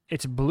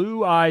 Its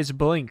blue eyes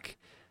blink.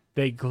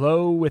 They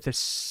glow with a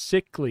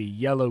sickly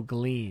yellow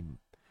gleam.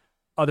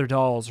 Other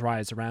dolls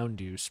rise around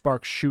you,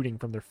 sparks shooting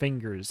from their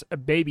fingers. A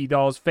baby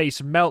doll's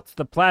face melts,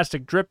 the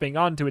plastic dripping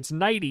onto its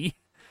nightie.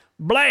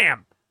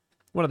 Blam!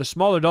 One of the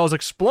smaller dolls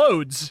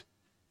explodes.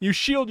 You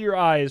shield your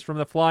eyes from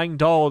the flying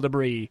doll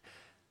debris.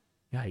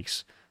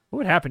 Yikes. What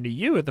would happen to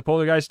you if the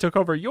poltergeist took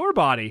over your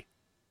body?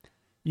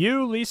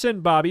 You, Lisa,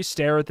 and Bobby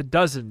stare at the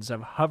dozens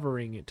of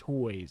hovering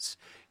toys.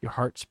 Your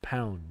hearts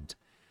pound.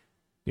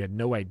 You had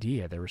no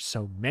idea there were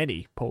so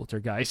many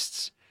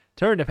poltergeists.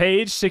 Turn to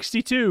page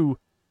 62.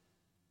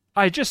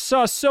 I just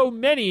saw so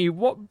many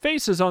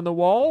faces on the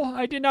wall.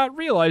 I did not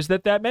realize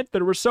that meant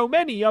there were so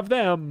many of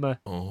them.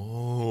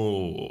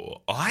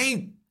 Oh,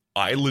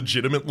 I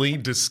legitimately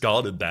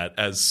discarded that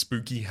as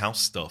spooky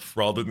house stuff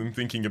rather than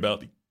thinking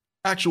about the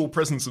actual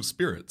presence of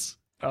spirits.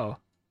 Oh.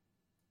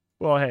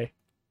 Well, hey,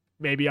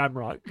 maybe I'm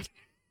wrong.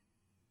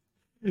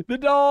 The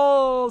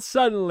dolls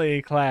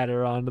suddenly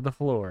clatter onto the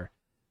floor.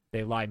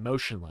 They lie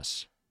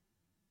motionless.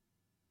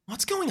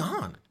 What's going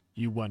on?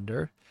 You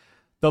wonder.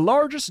 The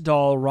largest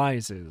doll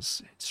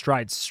rises,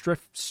 strides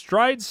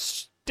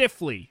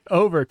stiffly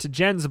over to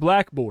Jen's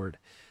blackboard.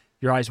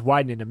 Your eyes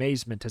widen in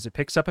amazement as it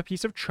picks up a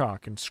piece of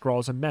chalk and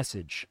scrawls a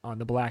message on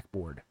the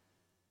blackboard.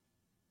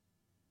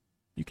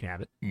 You can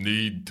have it.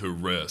 Need to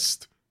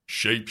rest.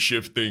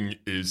 Shape-shifting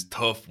is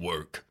tough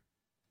work.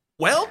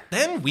 Well,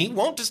 then we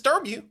won't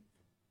disturb you.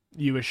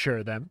 You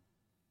assure them.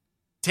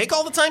 Take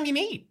all the time you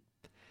need.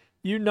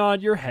 You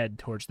nod your head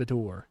towards the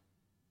door.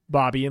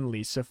 Bobby and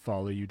Lisa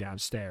follow you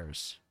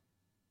downstairs.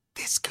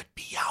 This could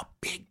be our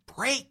big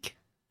break.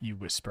 You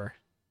whisper.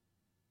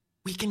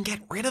 We can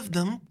get rid of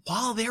them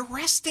while they're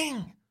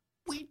resting.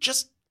 We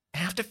just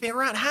have to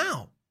figure out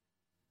how.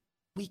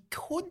 We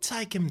could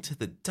take them to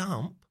the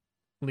dump.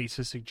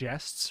 Lisa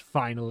suggests,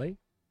 finally.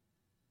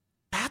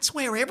 That's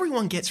where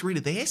everyone gets rid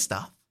of their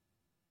stuff.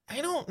 I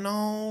don't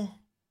know.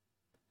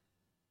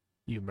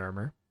 You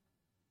murmur.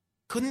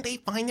 Couldn't they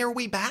find their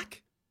way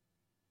back?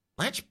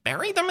 Let's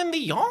bury them in the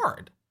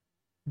yard.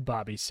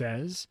 Bobby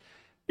says.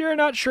 You're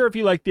not sure if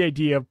you like the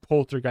idea of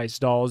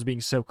poltergeist dolls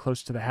being so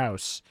close to the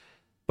house,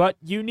 but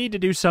you need to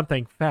do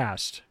something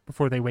fast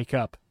before they wake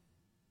up.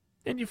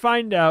 And you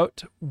find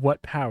out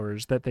what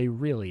powers that they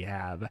really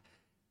have.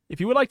 If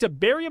you would like to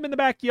bury them in the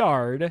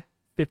backyard,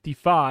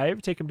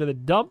 55, take them to the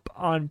dump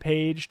on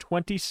page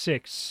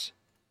 26.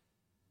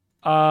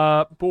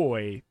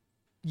 Boy,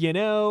 you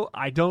know,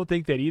 I don't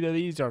think that either of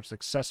these are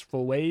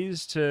successful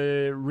ways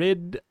to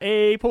rid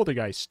a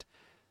poltergeist.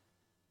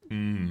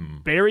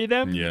 Bury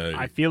them? Yeah.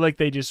 I feel like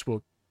they just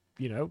will,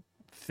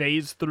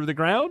 phase through the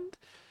ground.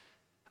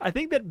 I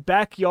think that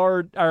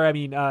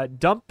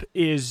dump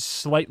is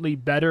slightly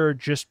better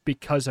just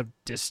because of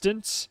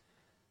distance.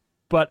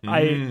 But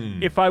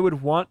if I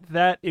would want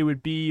that, it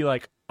would be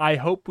like, I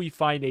hope we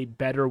find a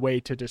better way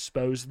to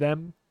dispose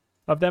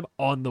of them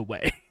on the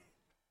way.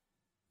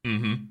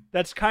 Mm-hmm.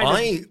 That's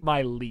kind of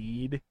my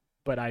lead,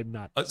 but I'm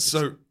not.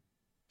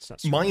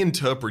 My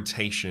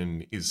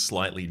interpretation is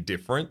slightly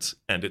different,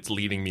 and it's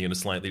leading me in a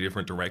slightly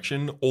different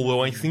direction.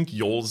 Although I think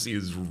yours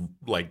is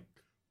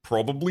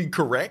probably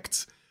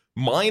correct.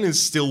 Mine is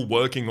still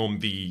working on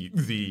the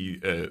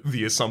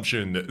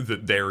assumption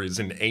that there is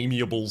an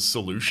amiable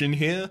solution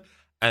here,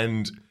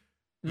 and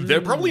they're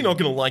probably not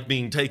going to like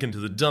being taken to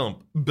the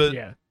dump.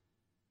 But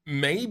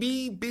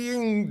maybe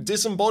being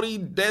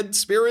disembodied dead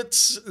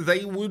spirits,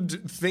 they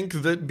would think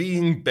that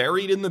being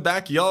buried in the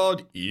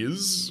backyard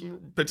is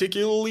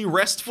particularly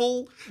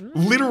restful.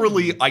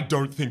 Literally, I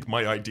don't think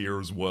my idea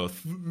is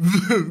worth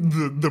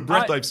the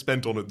breath I've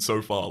spent on it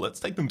so far. Let's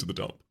take them to the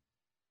dump.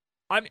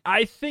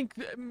 I think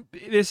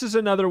this is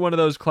another one of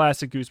those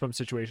classic Goosebumps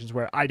situations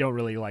where I don't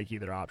really like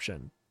either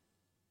option.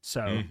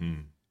 So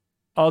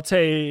I'll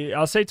say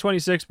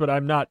 26, but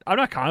I'm not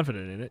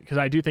confident in it because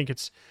I do think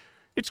it's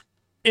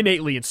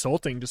innately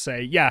insulting to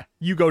say, yeah,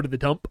 you go to the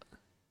dump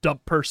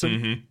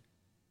person.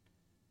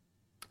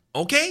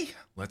 Okay,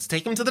 let's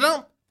take him to the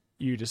dump.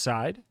 You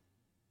decide.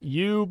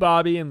 You,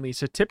 Bobby, and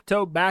Lisa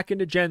tiptoe back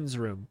into Jen's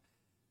room.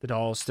 The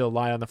dolls still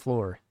lie on the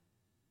floor.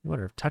 You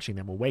wonder if touching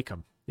them will wake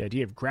them. The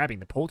idea of grabbing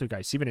the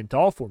poltergeist, even in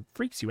doll form,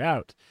 freaks you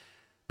out.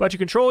 But you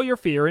control your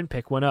fear and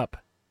pick one up.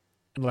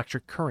 An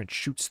electric current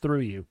shoots through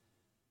you.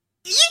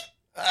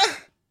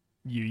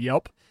 You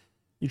yelp.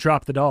 You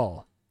drop the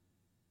doll.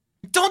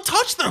 Don't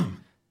touch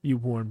them! You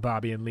warn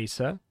Bobby and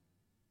Lisa.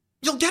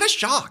 You'll get a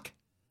shock.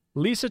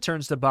 Lisa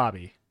turns to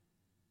Bobby.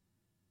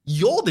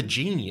 You're the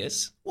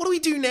genius. What do we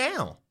do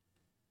now?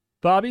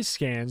 Bobby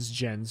scans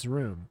Jen's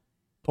room.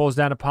 Pulls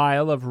down a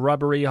pile of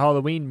rubbery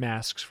Halloween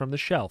masks from the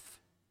shelf.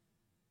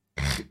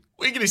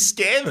 We're going to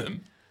scare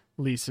them.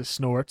 Lisa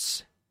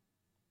snorts.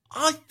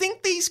 I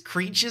think these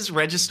creatures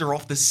register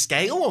off the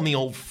scale on the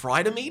old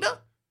frightometer.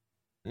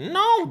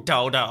 No,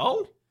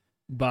 Dodo.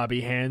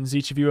 Bobby hands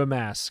each of you a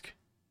mask.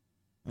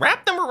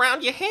 Wrap them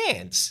around your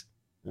hands.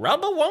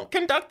 Rubber won't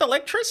conduct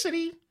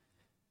electricity.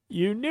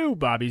 You knew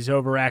Bobby's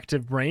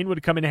overactive brain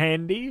would come in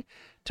handy.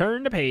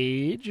 Turn to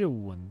page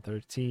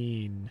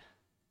 113.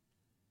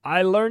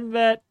 I learned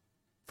that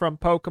from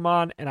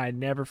Pokemon, and I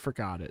never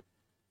forgot it.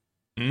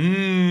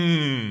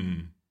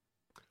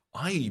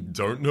 I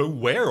don't know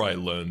where I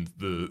learned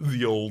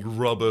the old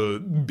rubber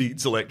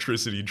beats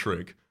electricity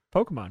trick.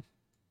 Pokemon.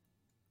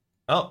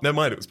 Oh, never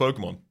mind, it was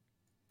Pokemon.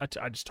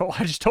 I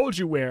just told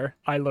you where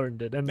I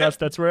learned it, and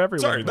that's where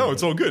everyone. Sorry, no,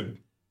 it's all good.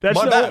 That's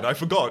My bad. I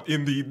forgot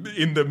in the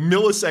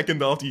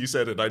millisecond after you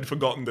said it. I'd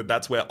forgotten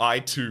that's where I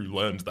too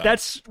learned that.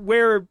 That's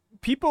where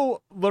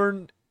people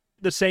learn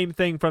the same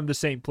thing from the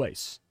same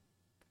place.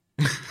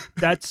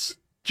 That's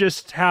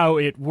just how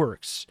it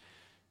works.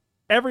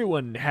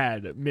 Everyone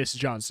had Miss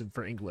Johnson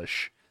for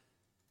English.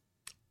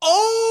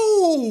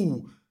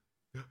 Oh,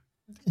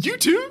 you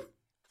too?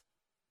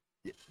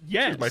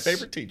 Yes. She was my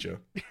favorite teacher.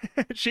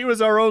 She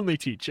was our only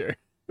teacher.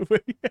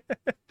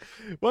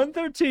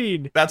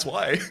 113. That's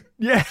why.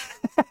 Yeah.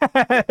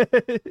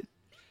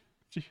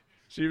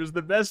 She was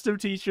the best of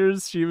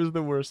teachers. She was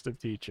the worst of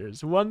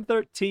teachers.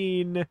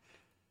 113.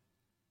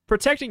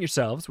 Protecting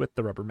yourselves with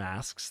the rubber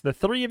masks, the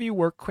three of you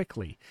work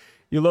quickly.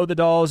 You load the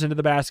dolls into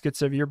the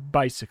baskets of your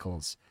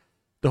bicycles.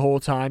 The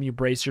whole time you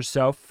brace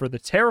yourself for the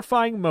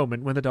terrifying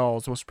moment when the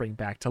dolls will spring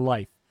back to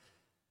life.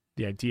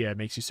 The idea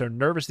makes you so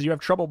nervous that you have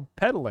trouble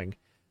pedaling.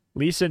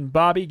 Lisa and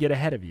Bobby get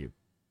ahead of you.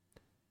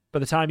 By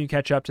the time you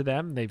catch up to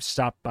them, they've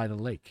stopped by the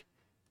lake.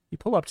 You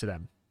pull up to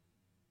them.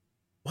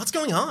 What's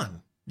going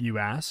on? You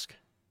ask.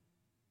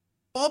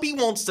 Bobby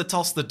wants to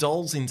toss the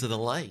dolls into the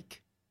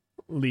lake.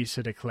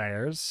 Lisa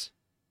declares.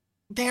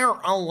 They're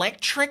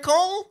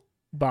electrical?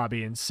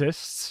 Bobby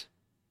insists.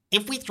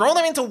 If we throw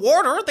them into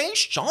water, they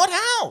shot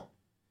out.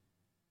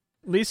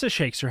 Lisa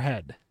shakes her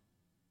head.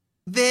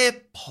 They're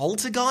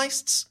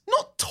poltergeists,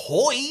 not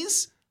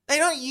toys. They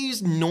don't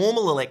use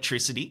normal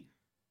electricity.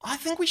 I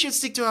think we should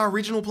stick to our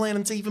original plan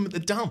and leave them at the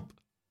dump.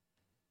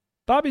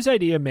 Bobby's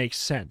idea makes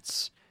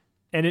sense,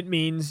 and it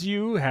means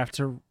you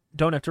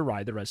don't have to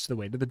ride the rest of the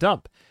way to the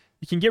dump.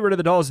 You can get rid of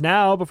the dolls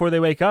now before they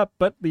wake up,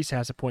 but Lisa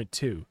has a point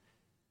too.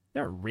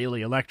 They're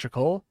really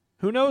electrical.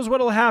 Who knows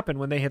what'll happen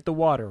when they hit the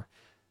water?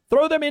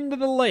 Throw them into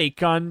the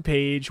lake on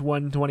page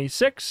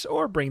 126,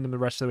 or bring them the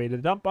rest of the way to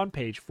the dump on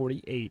page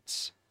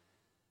 48.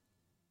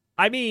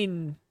 I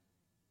mean,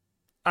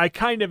 I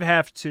kind of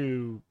have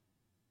to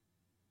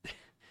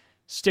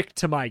stick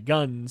to my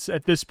guns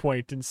at this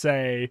point and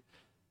say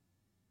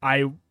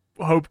I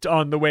hoped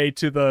on the way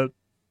to the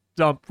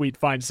dump we'd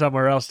find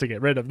somewhere else to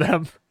get rid of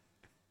them.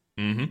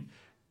 Mm-hmm.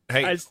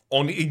 Hey,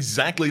 on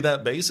exactly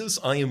that basis,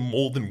 I am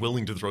more than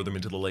willing to throw them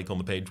into the lake on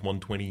the page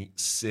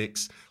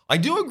 126. I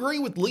do agree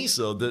with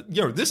Lisa that,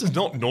 this is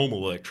not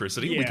normal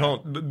electricity. Yeah. We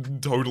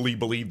can't totally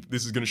believe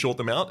this is going to short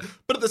them out.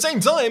 But at the same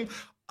time,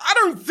 I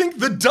don't think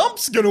the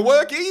dump's going to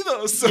work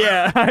either. So.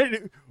 Yeah,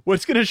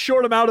 what's going to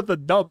short them out at the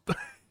dump?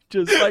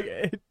 Just like,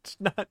 it's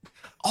not...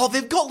 Oh,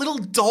 they've got little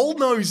doll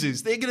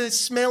noses. They're going to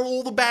smell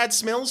all the bad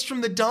smells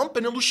from the dump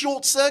and it'll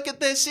short-circuit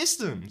their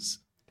systems.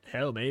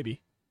 Hell, maybe.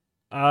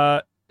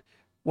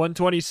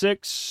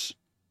 126.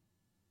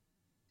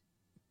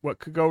 What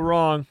could go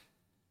wrong?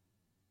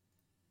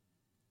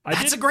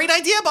 That's a great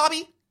idea,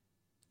 Bobby.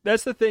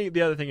 That's the thing.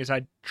 The other thing is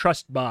I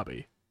trust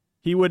Bobby.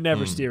 He would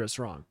never steer us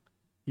wrong.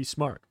 He's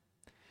smart.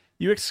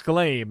 You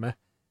exclaim.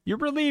 You're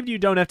relieved you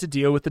don't have to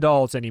deal with the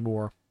dolls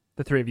anymore.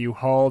 The three of you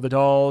haul the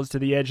dolls to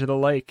the edge of the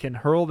lake and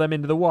hurl them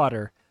into the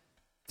water.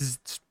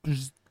 Bzz,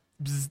 bzz,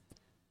 bzz.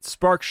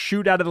 Sparks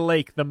shoot out of the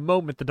lake the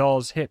moment the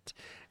dolls hit,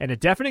 and a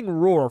deafening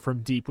roar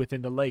from deep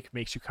within the lake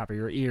makes you cover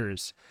your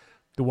ears.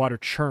 The water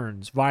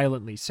churns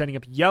violently, sending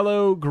up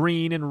yellow,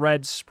 green, and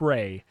red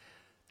spray.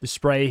 The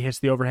spray hits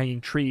the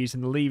overhanging trees,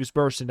 and the leaves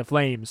burst into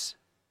flames.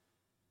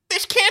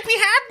 This can't be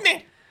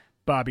happening!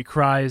 Bobby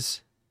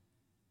cries.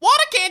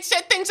 Water can't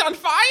set things on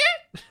fire!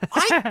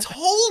 I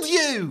told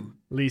you!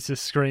 Lisa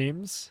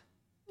screams.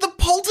 The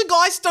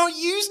poltergeists don't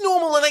use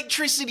normal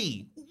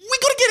electricity! We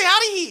gotta get out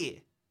of here!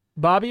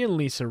 Bobby and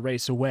Lisa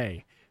race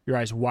away. Your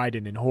eyes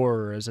widen in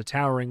horror as a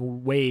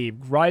towering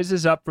wave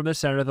rises up from the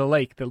center of the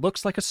lake that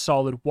looks like a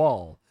solid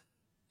wall.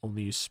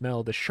 Only you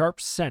smell the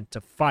sharp scent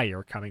of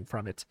fire coming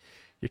from it.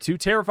 You're too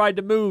terrified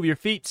to move. Your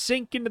feet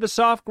sink into the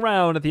soft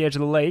ground at the edge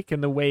of the lake,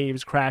 and the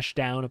waves crash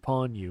down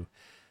upon you.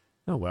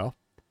 Oh well.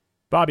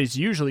 Bobby's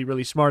usually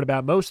really smart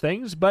about most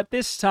things, but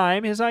this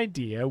time his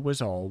idea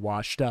was all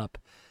washed up.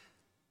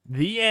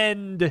 The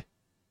end.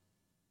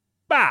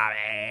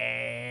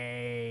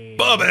 Bobby!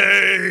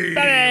 Bobby!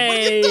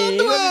 Bobby!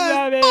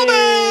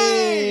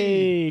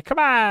 Bobby! Come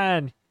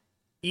on,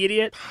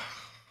 idiot.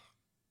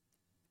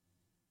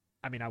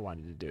 I mean, I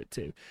wanted to do it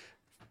too.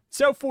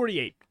 So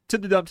 48. To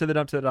the dump, to the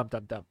dump, to the dump,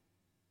 dump, dump.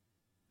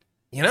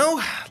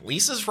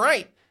 Lisa's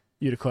right.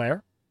 You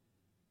declare?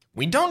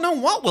 We don't know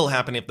what will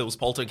happen if those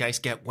poltergeists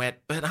get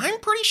wet, but I'm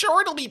pretty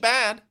sure it'll be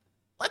bad.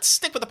 Let's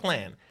stick with the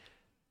plan.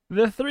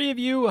 The three of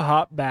you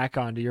hop back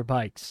onto your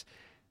bikes.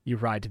 You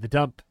ride to the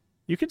dump.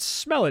 You can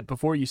smell it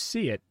before you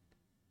see it.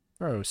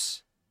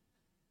 Gross.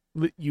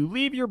 You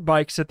leave your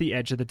bikes at the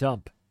edge of the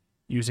dump.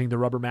 Using the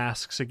rubber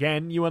masks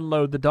again, you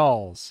unload the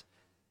dolls.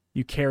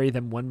 You carry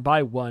them one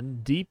by one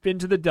deep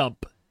into the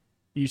dump.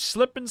 You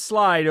slip and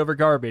slide over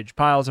garbage.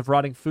 Piles of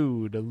rotting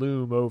food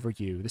loom over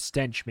you, the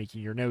stench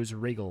making your nose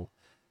wriggle.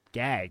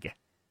 Gag.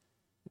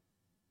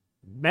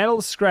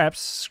 Metal scraps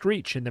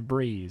screech in the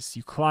breeze.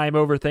 You climb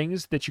over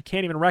things that you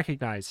can't even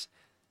recognize.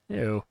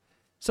 Ew.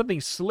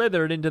 Something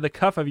slithered into the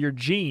cuff of your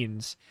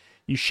jeans.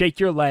 You shake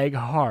your leg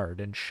hard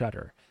and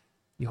shudder.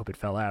 You hope it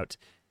fell out.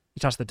 You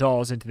toss the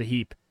dolls into the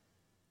heap.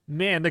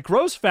 Man, the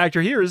gross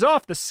factor here is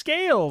off the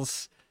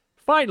scales.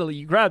 Finally,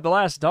 you grab the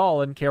last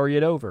doll and carry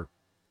it over.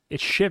 It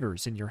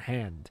shivers in your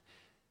hand.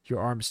 Your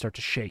arms start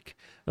to shake.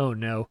 Oh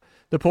no,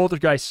 the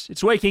poltergeist,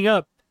 it's waking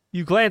up.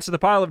 You glance at the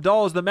pile of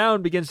dolls. The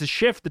mound begins to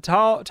shift. The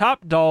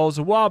top dolls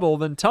wobble,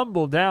 then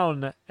tumble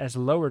down as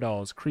lower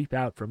dolls creep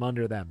out from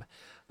under them.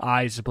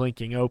 Eyes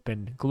blinking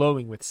open,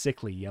 glowing with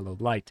sickly yellow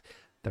light.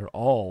 They're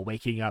all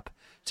waking up.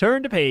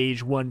 Turn to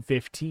page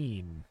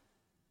 115.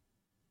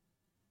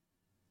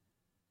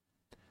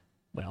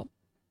 Well,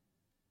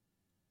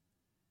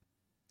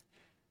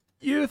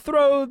 you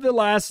throw the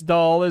last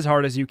doll as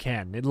hard as you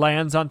can. It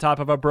lands on top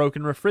of a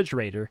broken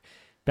refrigerator,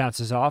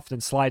 bounces off,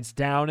 then slides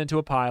down into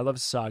a pile of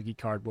soggy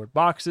cardboard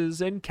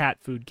boxes and cat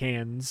food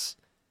cans.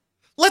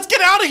 Let's get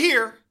out of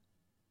here!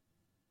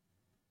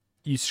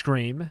 You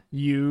scream.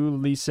 You,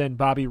 Lisa, and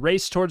Bobby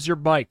race towards your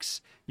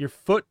bikes. Your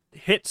foot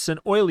hits an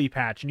oily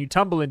patch, and you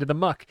tumble into the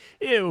muck.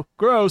 Ew,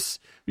 gross.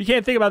 You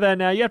can't think about that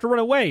now. You have to run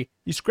away.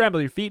 You scramble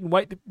your feet and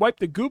wipe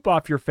the goop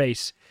off your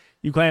face.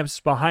 You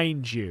glance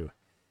behind you.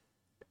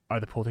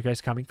 Are the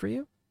poltergeists coming for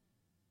you?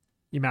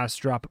 Your mouth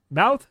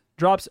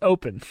drops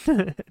open.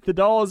 The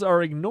dolls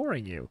are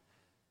ignoring you.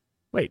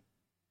 Wait.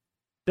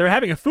 They're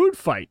having a food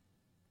fight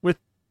with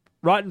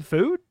rotten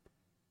food?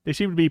 They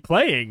seem to be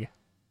playing.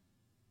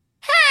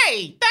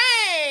 Hey,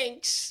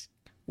 thanks!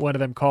 One of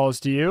them calls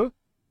to you.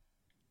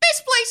 This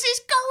place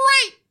is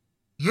great!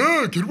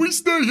 Yeah, can we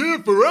stay here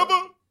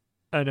forever?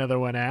 Another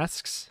one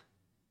asks.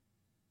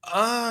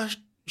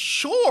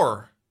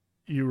 Sure.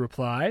 You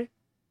reply.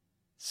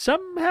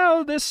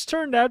 Somehow this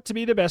turned out to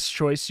be the best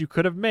choice you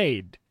could have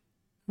made.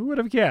 Who would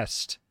have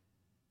guessed?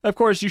 Of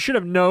course, you should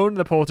have known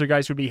the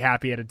poltergeist would be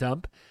happy at a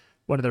dump.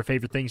 One of their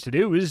favorite things to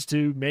do is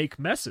to make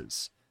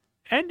messes.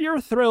 And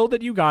you're thrilled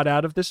that you got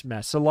out of this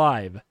mess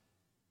alive.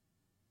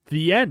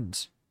 The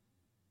end.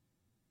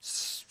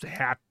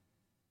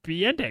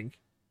 Happy ending.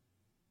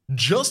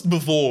 Just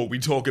before we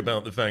talk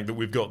about the fact that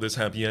we've got this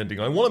happy ending,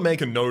 I want to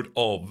make a note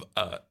of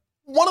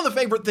one of the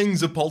favorite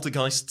things of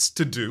poltergeists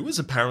to do is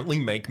apparently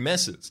make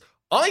messes.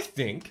 I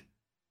think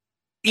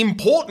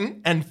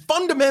important and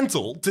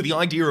fundamental to the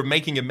idea of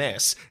making a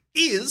mess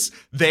is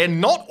there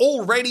not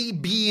already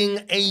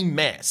being a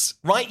mess,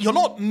 right? You're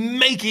not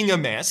making a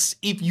mess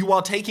if you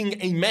are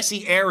taking a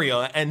messy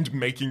area and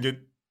making it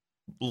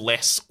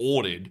less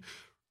ordered.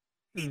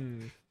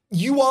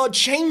 You are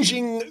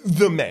changing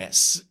the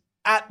mess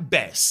at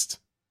best.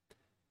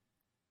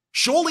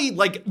 Surely,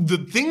 like, the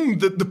thing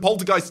that the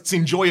poltergeists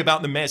enjoy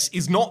about the mess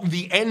is not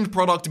the end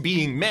product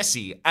being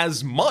messy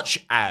as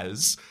much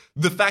as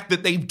the fact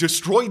that they've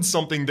destroyed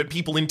something that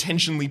people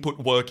intentionally put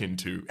work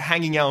into,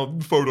 hanging our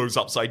photos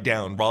upside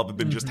down rather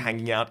than just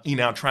hanging out in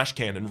our trash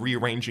can and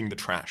rearranging the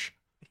trash.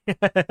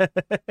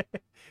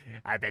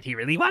 I bet he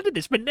really wanted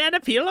this banana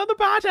peel on the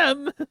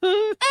bottom.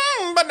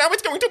 But now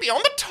it's going to be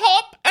on the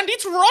top, and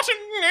it's rotten.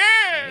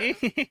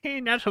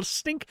 Now it'll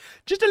stink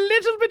just a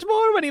little bit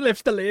more when he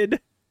lifts the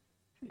lid.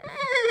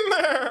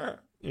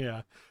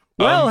 Yeah.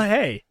 Well,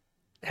 hey,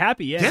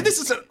 happy end. Yeah, this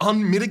is an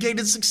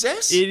unmitigated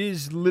success. It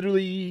is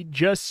literally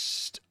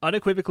just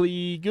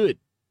unequivocally good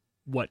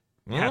what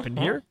happened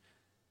here,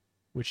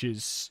 which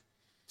is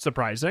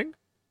surprising.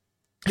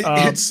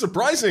 It's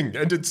surprising,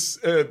 and it's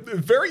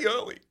very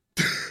early.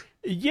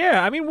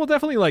 Yeah, I mean, we'll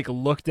definitely like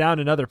look down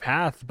another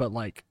path, but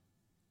like,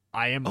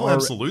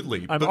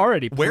 absolutely. I'm but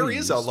already pleased. Where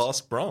is our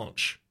last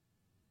branch?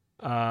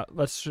 I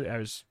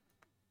was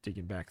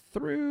digging back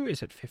through.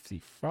 Is it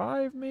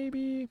 55?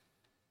 Maybe.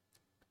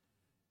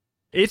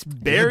 It's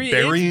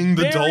burying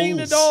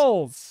the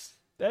dolls.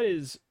 That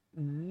is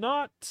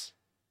not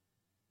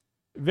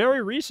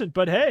very recent,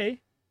 but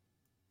hey.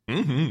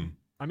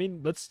 I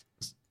mean,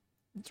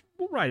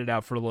 we'll write it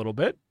out for a little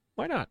bit.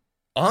 Why not?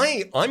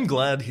 I'm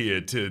glad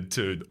here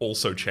to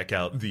also check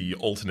out the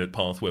alternate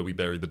path where we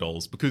bury the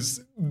dolls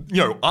because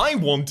I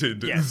wanted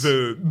the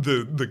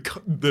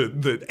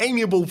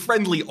amiable,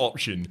 friendly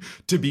option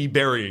to be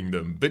burying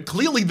them, but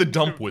clearly the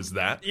dump was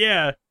that.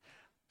 Yeah,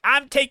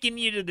 I'm taking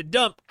you to the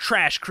dump,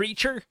 trash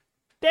creature.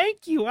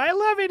 Thank you, I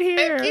love it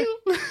here. Thank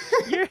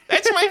you.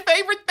 That's my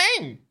favorite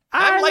thing.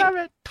 I'm love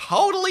it.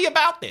 Totally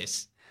about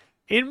this.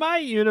 In my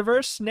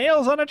universe,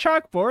 nails on a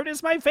chalkboard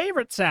is my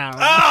favorite sound.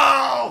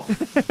 Oh!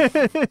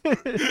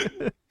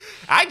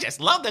 I just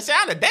love the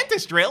sound of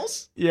dentist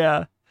drills.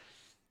 Yeah.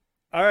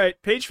 All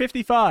right, page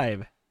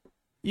 55.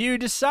 You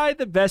decide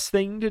the best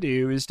thing to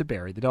do is to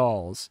bury the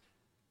dolls.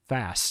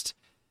 Fast.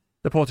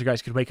 The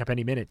poltergeist could wake up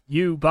any minute.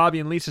 You, Bobby,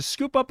 and Lisa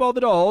scoop up all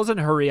the dolls and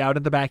hurry out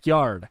in the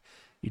backyard.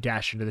 You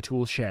dash into the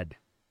tool shed.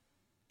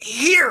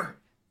 Here!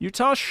 You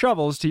toss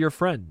shovels to your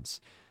friends.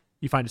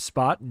 You find a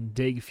spot and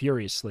dig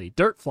furiously.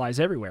 Dirt flies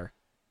everywhere.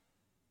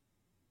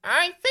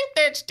 I think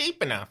that's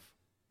deep enough.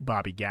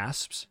 Bobby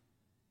gasps.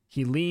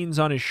 He leans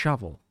on his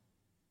shovel.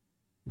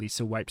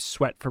 Lisa wipes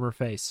sweat from her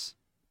face.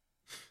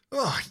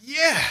 Oh,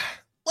 yeah.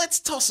 Let's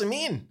toss him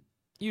in.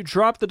 You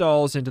drop the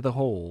dolls into the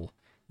hole.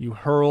 You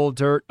hurl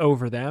dirt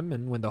over them,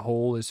 and when the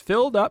hole is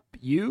filled up,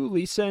 you,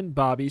 Lisa, and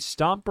Bobby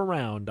stomp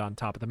around on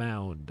top of the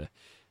mound.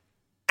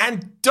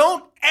 And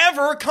don't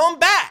ever come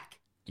back!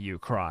 You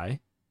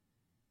cry.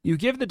 You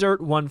give the dirt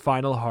one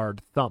final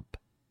hard thump.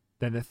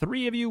 Then the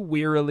three of you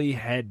wearily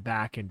head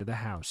back into the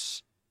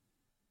house.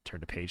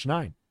 Turn to page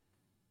 9.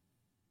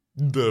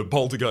 The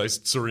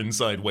poltergeists are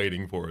inside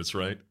waiting for us,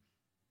 right?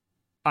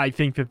 I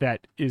think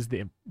that is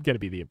going to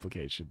be the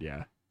implication,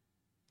 yeah.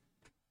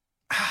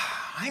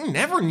 I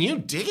never knew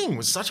digging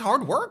was such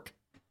hard work.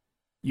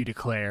 You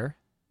declare.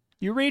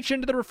 You reach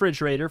into the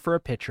refrigerator for a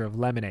pitcher of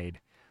lemonade.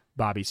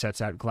 Bobby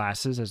sets out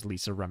glasses as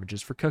Lisa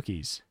rummages for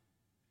cookies.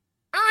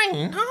 I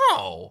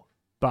know.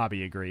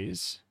 Bobby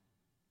agrees.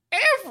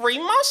 Every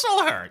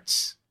muscle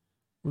hurts.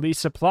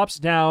 Lisa plops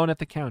down at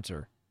the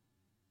counter.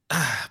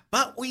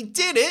 But we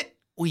did it.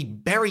 We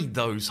buried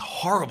those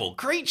horrible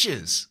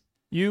creatures.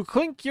 You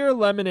clink your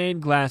lemonade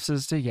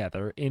glasses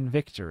together in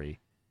victory.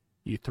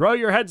 You throw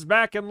your heads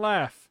back and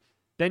laugh.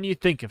 Then you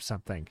think of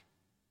something.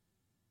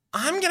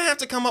 I'm going to have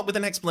to come up with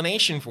an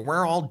explanation for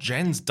where all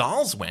Jen's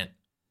dolls went.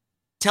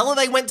 Tell her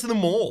they went to the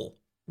mall.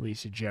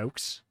 Lisa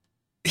jokes.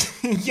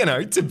 You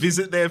know, to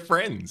visit their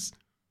friends.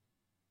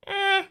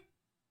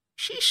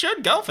 She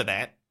should go for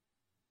that.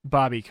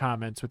 Bobby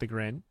comments with a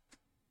grin.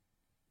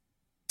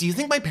 Do you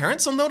think my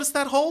parents will notice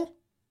that hole?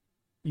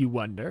 You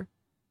wonder.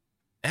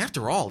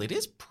 After all, it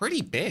is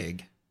pretty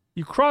big.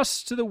 You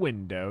cross to the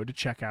window to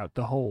check out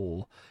the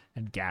hole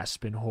and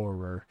gasp in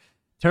horror.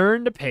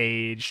 Turn to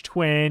page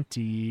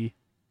 20.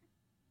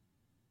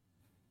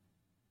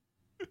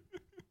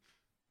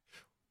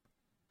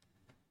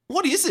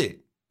 What is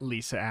it?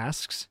 Lisa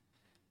asks.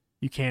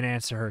 You can't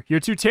answer her. You're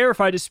too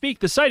terrified to speak.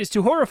 The sight is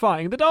too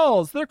horrifying. The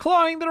dolls, they're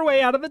clawing their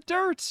way out of the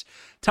dirt.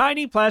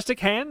 Tiny plastic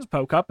hands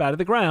poke up out of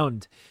the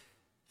ground.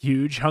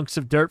 Huge hunks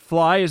of dirt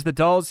fly as the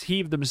dolls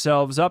heave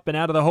themselves up and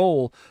out of the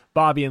hole.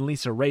 Bobby and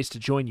Lisa race to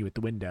join you at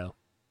the window.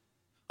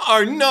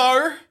 Oh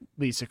no!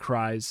 Lisa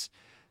cries.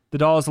 The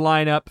dolls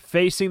line up,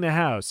 facing the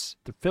house.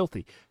 They're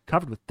filthy,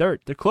 covered with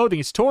dirt. Their clothing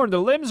is torn. Their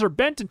limbs are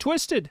bent and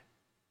twisted.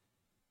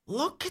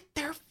 Look at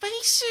their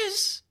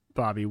faces!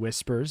 Bobby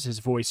whispers, his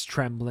voice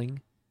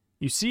trembling.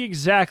 You see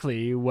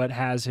exactly what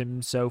has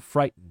him so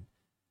frightened.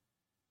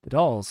 The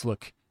dolls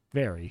look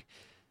very,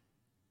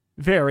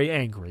 very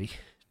angry.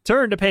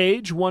 Turn to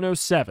page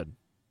 107.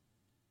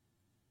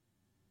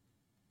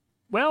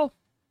 Well,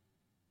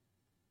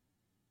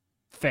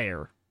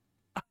 fair.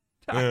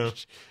 Yeah.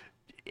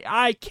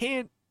 I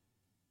can't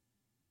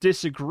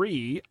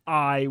disagree.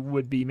 I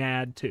would be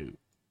mad too.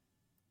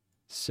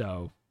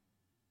 So,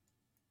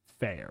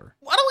 fair.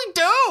 What do we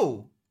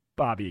do?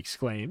 Bobby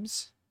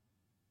exclaims.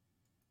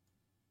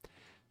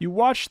 You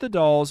watch the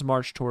dolls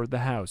march toward the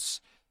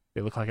house.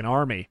 They look like an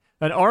army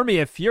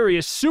of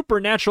furious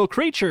supernatural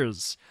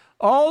creatures,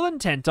 all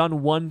intent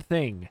on one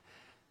thing: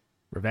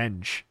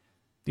 revenge.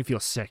 You feel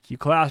sick. You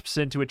collapse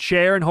into a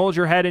chair and hold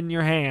your head in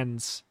your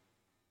hands.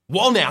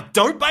 Well now,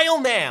 don't bail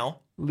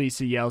now!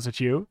 Lisa yells at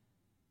you.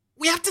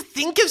 We have to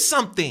think of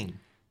something!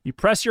 You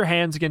press your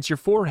hands against your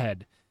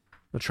forehead.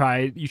 You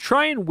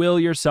try and will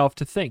yourself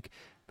to think,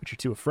 but you're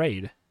too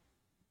afraid.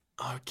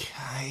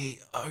 Okay.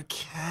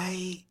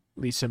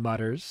 Lisa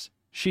mutters.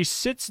 She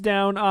sits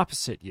down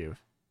opposite you.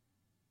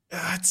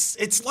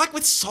 It's like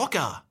with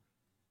soccer.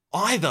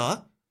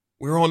 Either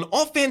we're on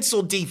offense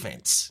or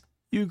defense.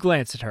 You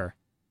glance at her.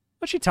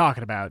 What's she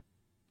talking about?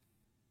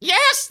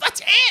 Yes,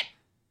 that's it!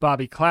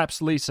 Bobby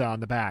claps Lisa on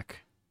the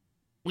back.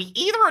 We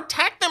either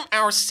attack them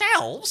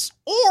ourselves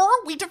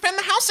or we defend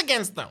the house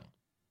against them.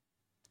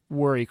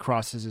 Worry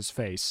crosses his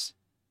face.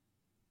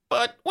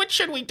 But which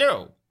should we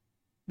do?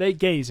 They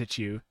gaze at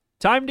you.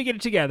 Time to get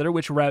it together.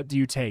 Which route do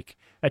you take?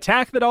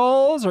 Attack the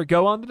dolls or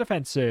go on the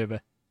defensive?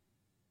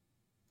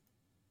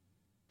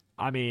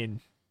 I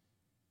mean...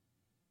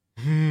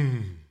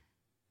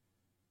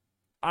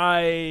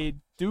 I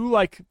do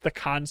like the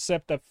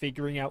concept of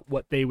figuring out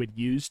what they would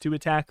use to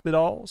attack the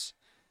dolls.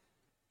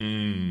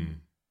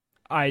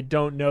 I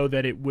don't know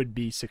that it would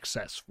be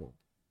successful.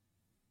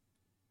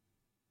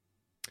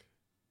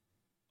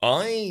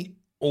 I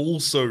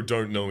also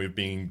don't know if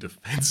being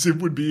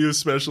defensive would be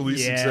especially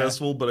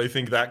successful, but I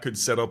think that could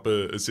set up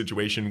a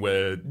situation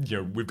where, you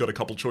know, we've got a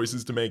couple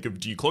choices to make of,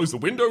 do you close the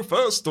window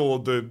first or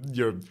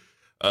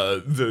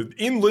the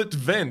inlet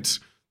vent?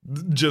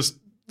 Just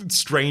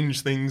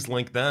strange things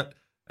like that.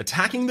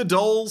 Attacking the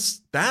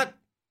dolls, that...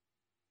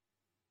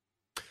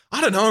 I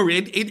don't know,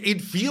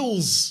 it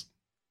feels...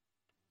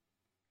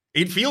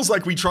 It feels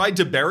like we tried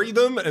to bury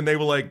them and they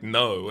were like,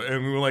 no.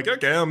 And we were like,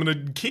 okay, I'm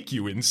going to kick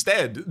you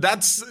instead.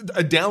 That's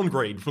a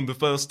downgrade from the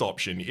first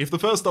option. If the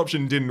first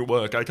option didn't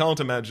work, I can't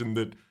imagine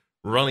that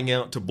running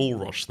out to bull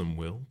rush them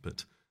will.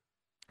 But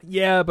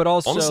yeah, but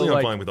also, honestly,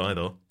 I'm fine with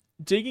either.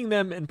 Digging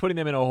them and putting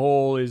them in a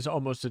hole is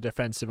almost a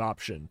defensive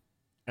option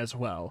as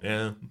well.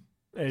 Yeah,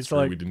 it's true,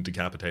 like we didn't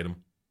decapitate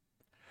them.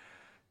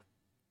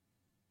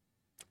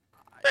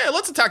 Yeah,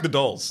 let's attack the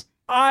dolls.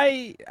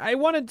 I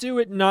want to do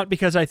it not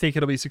because I think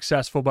it'll be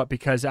successful, but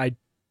because I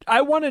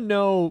want to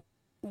know,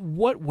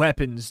 what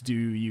weapons do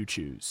you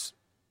choose?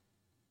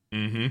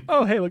 Mm-hmm.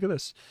 Oh, hey, look at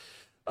this.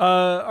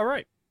 All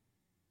right.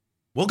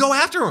 We'll go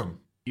after him.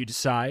 You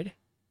decide.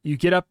 You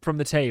get up from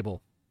the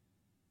table.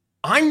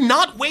 I'm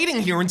not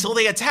waiting here until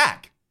they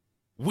attack.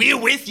 We're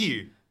with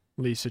you.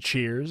 Lisa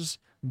cheers.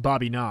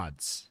 Bobby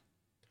nods.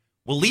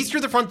 We'll lead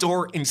through the front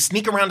door and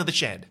sneak around to the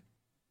shed.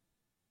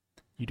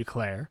 You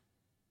declare.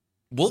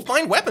 We'll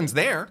find weapons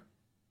there.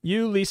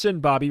 You, Lisa,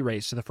 and Bobby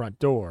race to the front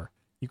door.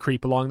 You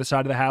creep along the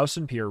side of the house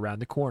and peer around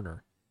the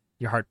corner.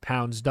 Your heart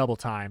pounds double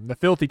time. The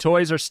filthy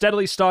toys are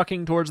steadily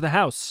stalking towards the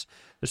house.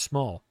 They're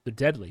small, they're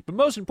deadly, but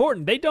most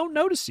important, they don't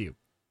notice you.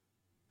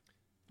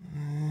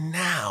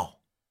 Now,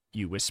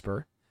 you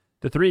whisper.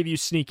 The three of you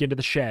sneak into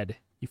the shed.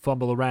 You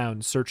fumble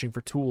around, searching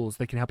for tools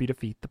that can help you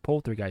defeat the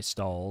poltergeist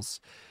dolls.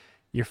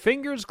 Your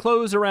fingers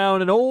close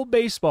around an old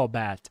baseball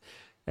bat,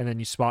 and then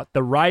you spot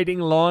the riding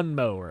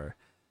lawnmower.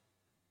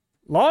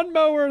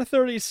 Lawnmower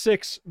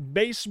 36,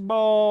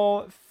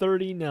 baseball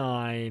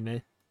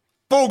 39.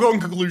 Foregone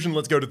conclusion,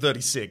 let's go to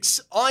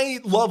 36. I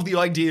love the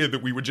idea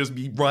that we would just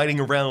be riding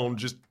around,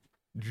 just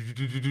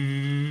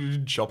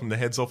chopping the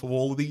heads off of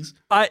all of these.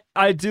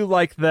 I do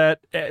like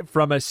that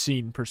from a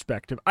scene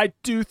perspective. I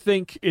do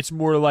think it's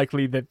more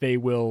likely that they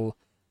will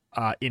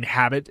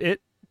inhabit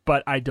it,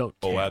 but I don't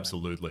care. Oh,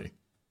 absolutely.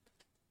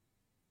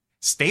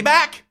 Stay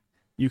back!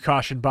 You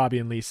caution Bobby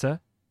and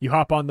Lisa. You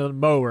hop on the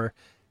mower.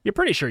 You're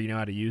pretty sure you know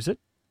how to use it.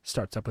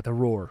 Starts up with a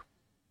roar.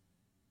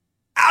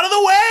 Out of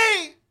the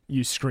way!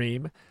 You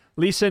scream.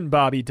 Lisa and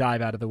Bobby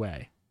dive out of the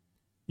way.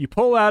 You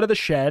pull out of the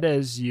shed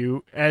as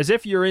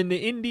if you're in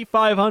the Indy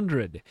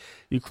 500.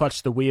 You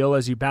clutch the wheel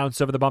as you bounce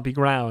over the bumpy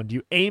ground.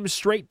 You aim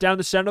straight down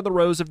the center of the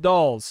rows of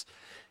dolls.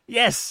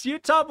 Yes, you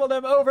topple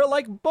them over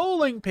like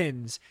bowling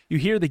pins. You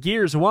hear the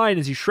gears whine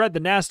as you shred the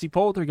nasty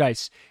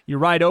poltergeists. You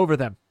ride over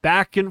them,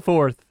 back and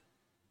forth.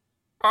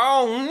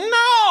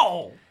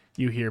 Oh, no!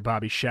 You hear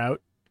Bobby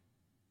shout.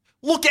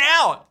 Look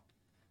out!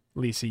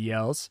 Lisa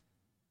yells.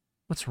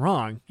 What's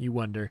wrong, you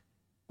wonder.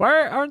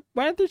 Why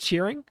aren't they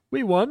cheering?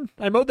 We won.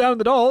 I mowed down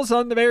the dolls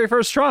on the very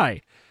first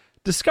try.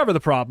 Discover the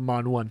problem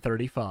on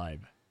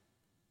 135.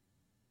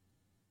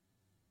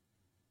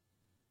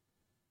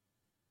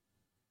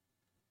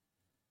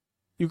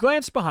 You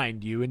glance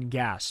behind you and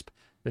gasp.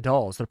 The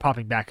dolls, they're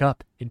popping back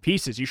up. In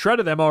pieces. You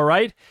shredded them, all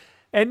right.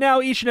 And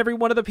now each and every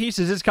one of the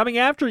pieces is coming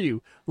after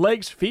you.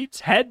 Legs, feet,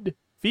 head,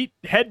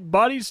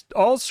 bodies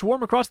all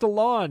swarm across the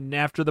lawn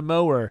after the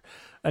mower.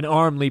 An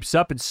arm leaps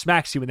up and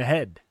smacks you in the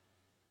head.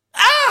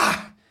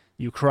 Ah!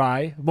 You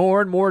cry. More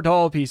and more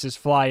doll pieces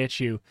fly at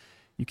you.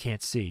 You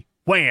can't see.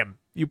 Wham!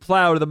 You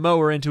plow the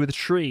mower into the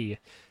tree.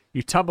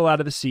 You tumble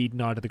out of the seat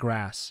and onto the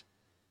grass.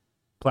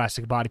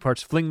 Plastic body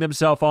parts fling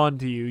themselves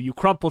onto you. You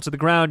crumple to the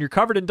ground. You're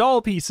covered in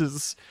doll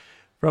pieces.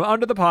 From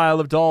under the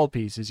pile of doll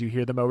pieces, you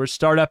hear the mower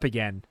start up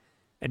again,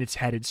 and it's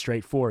headed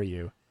straight for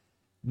you.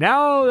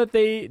 Now that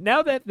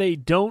they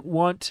don't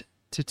want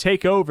to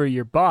take over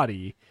your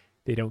body,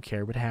 they don't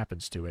care what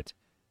happens to it.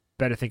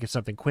 Better think of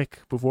something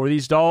quick before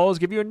these dolls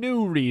give you a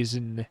new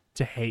reason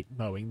to hate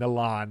mowing the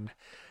lawn.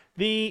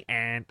 The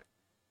end.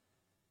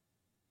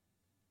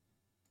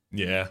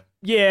 Yeah.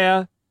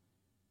 Yeah.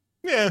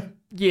 Yeah.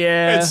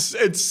 Yeah.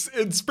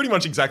 It's pretty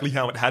much exactly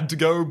how it had to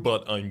go,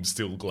 but I'm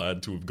still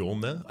glad to have gone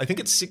there. I think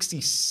it's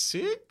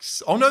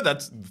 66? Oh no,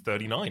 that's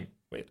 39.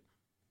 Wait.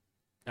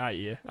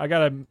 Yeah. I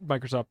got a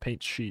Microsoft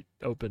Paint sheet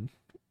open.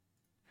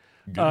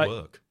 Good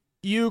work.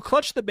 You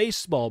clutch the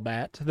baseball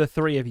bat. The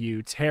three of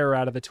you tear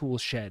out of the tool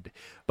shed.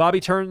 Bobby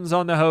turns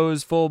on the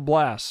hose full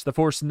blast. The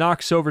force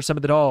knocks over some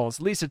of the dolls.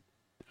 Lisa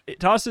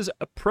tosses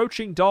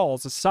approaching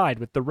dolls aside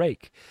with the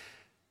rake.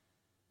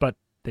 But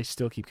they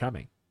still keep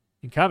coming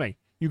and coming.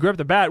 You grab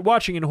the bat,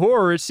 watching in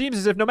horror. It seems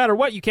as if no matter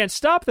what, you can't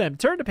stop them.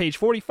 Turn to page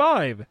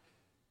 45.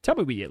 Tell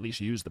me we at least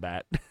use the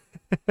bat.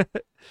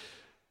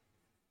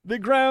 The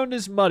ground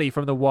is muddy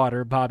from the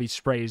water Bobby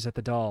sprays at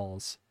the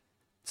dolls.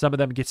 Some of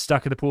them get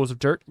stuck in the pools of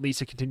dirt.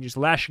 Lisa continues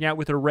lashing out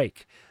with her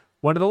rake.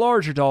 One of the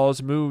larger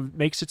dolls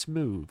makes its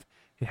move.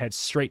 It heads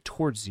straight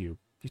towards you.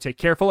 You take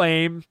careful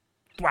aim.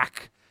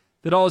 Thwack!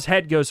 The doll's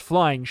head goes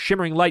flying.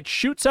 Shimmering light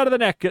shoots out of the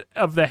neck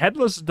of the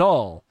headless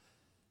doll.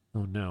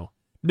 Oh no.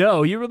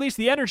 No, you release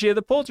the energy of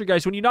the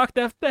poltergeist when you knock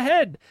off the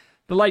head.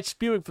 The light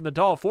spewing from the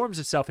doll forms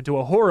itself into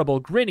a horrible,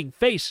 grinning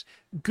face.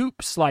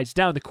 Goop slides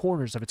down the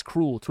corners of its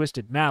cruel,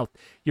 twisted mouth.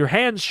 Your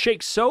hands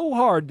shake so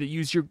hard that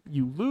you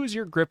lose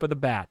your grip of the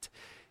bat.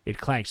 It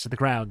clanks to the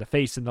ground. The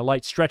face in the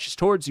light stretches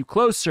towards you.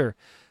 Closer.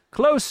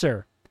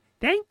 Closer.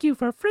 Thank you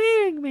for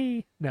freeing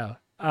me. No.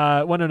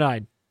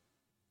 109.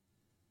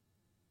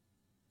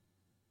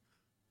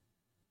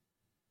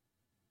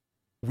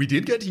 We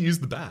did get to use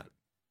the bat.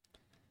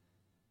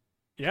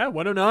 Yeah,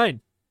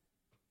 109.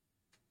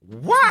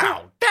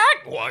 Wow, that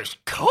was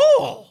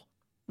cool!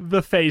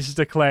 The face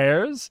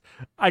declares.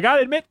 I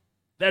gotta admit,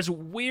 that's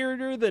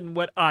weirder than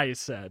what I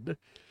said.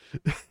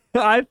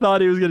 I thought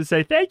he was gonna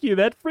say, thank you,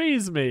 that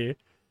frees me.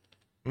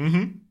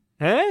 Mm-hmm.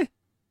 Eh?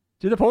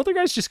 Did the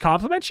poltergeist just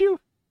compliment you?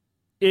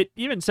 It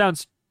even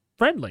sounds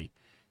friendly.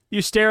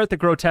 You stare at the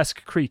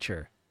grotesque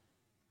creature.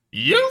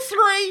 You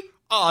three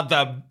are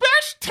the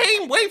best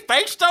team we've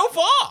faced so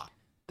far!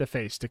 the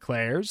face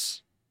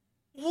declares.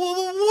 What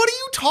are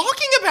you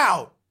talking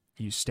about?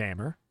 You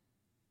stammer.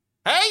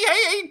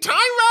 Hey, time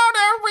out,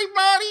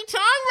 everybody,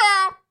 time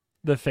out.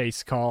 The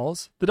face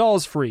calls. The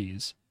dolls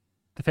freeze.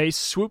 The face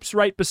swoops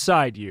right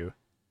beside you.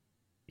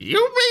 You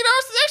beat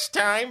us this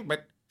time,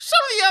 but some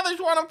of the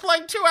others want to play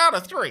 2 out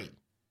of 3.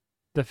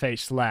 The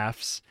face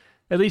laughs.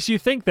 At least you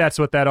think that's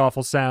what that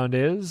awful sound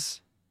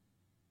is.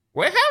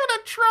 We're having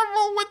a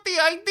trouble with the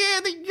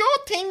idea that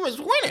your team is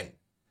winning.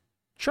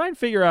 Try and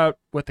figure out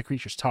what the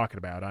creature's talking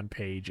about on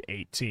page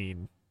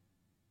 18.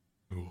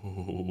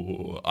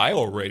 Ooh, I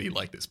already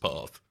like this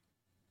path.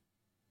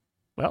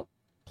 Well,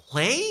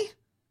 Play?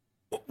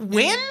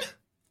 Win?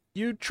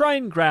 you try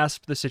and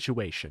grasp the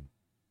situation.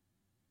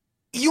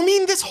 You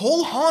mean this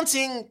whole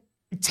haunting,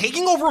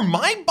 taking over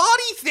my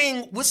body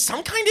thing was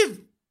some kind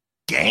of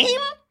game?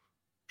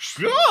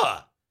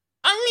 Sure.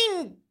 I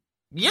mean,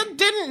 you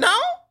didn't know?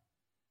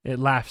 It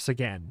laughs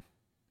again.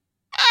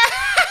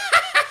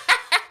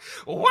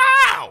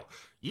 Wow!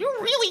 You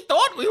really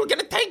thought we were going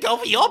to take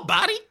over your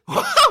body?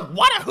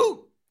 What a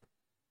hoot!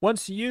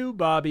 Once you,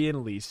 Bobby,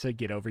 and Lisa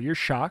get over your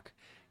shock,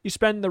 you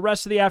spend the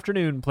rest of the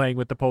afternoon playing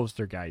with the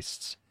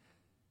Poltergeists.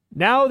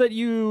 Now that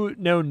you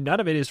know none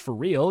of it is for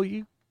real,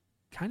 you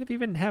kind of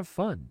even have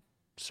fun.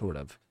 Sort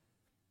of.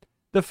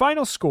 The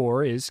final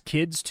score is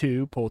Kids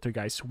 2,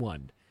 Poltergeist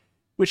 1,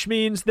 which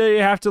means they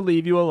have to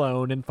leave you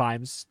alone and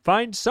find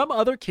some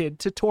other kid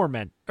to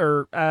torment,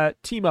 or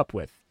team up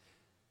with.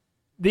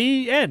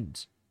 The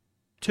end.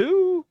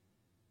 2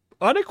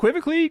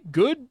 unequivocally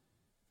good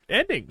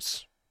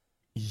endings.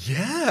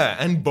 Yeah,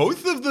 and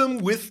both of them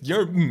with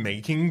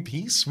making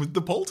peace with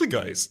the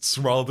poltergeists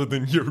rather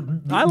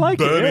than I like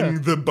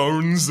burning the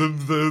bones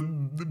of the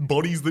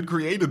bodies that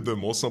created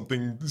them or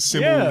something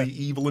similarly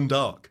evil and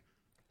dark.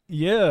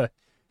 Yeah.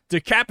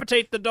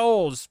 Decapitate the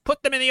dolls.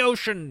 Put them in the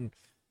ocean.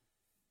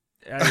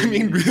 I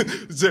mean,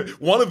 so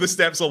one of the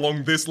steps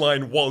along this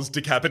line was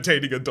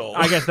decapitating a doll.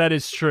 I guess that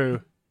is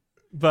true.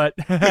 But,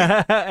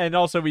 and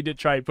also we did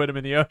try and put them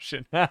in the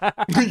ocean.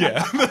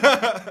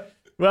 Yeah.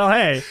 Well,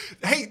 hey.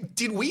 Hey,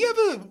 did we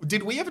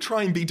ever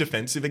try and be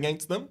defensive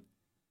against them?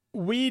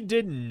 We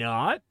did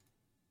not.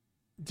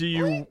 Do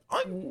you?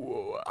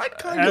 I'd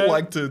kind of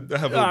like to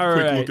have a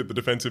quick look at the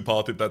defensive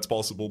path if that's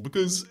possible,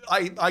 because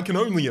I can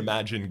only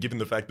imagine, given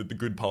the fact that the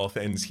good path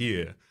ends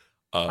here,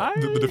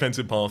 that the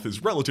defensive path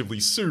is relatively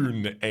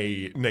soon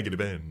a negative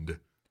end.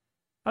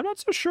 I'm not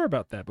so sure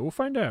about that, but we'll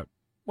find out.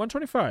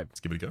 125. Let's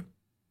give it a go.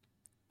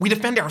 We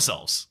defend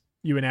ourselves.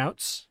 You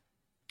announce.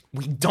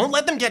 We don't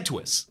let them get to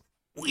us.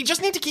 We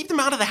just need to keep them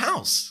out of the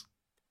house.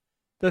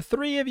 The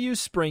 3 of you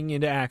spring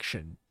into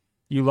action.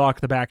 You lock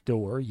the back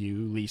door.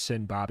 You, Lisa,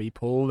 and Bobby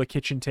pull the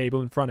kitchen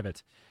table in front of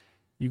it.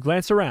 You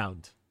glance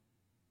around.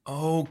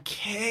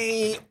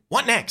 Okay.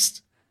 What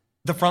next?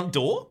 The front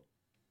door?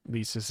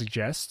 Lisa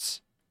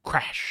suggests.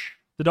 Crash.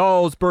 The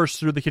dolls burst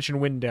through the kitchen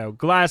window.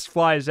 Glass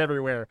flies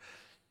everywhere.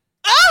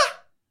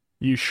 Ah!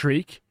 You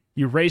shriek.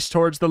 You race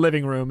towards the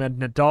living room,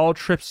 and a doll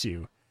trips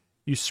you.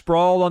 You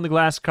sprawl on the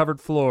glass-covered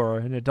floor,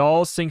 and a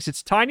doll sinks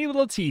its tiny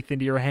little teeth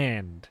into your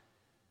hand.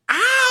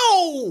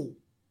 Ow!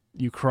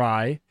 You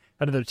cry.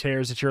 Another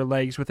tears at your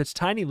legs with its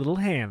tiny little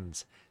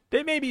hands.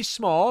 They may be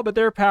small, but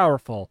they're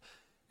powerful.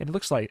 And it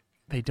looks like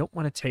they don't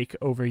want to take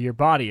over your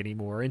body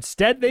anymore.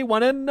 Instead, they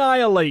want to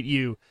annihilate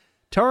you.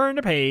 Turn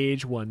to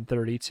page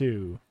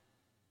 132.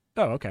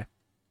 Oh, okay.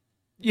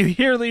 You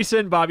hear Lisa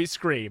and Bobby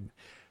scream.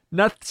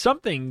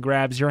 Something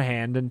grabs your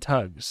hand and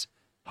tugs.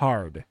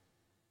 Hard.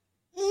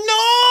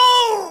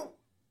 No!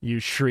 You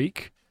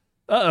shriek.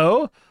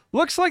 Uh-oh.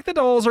 Looks like the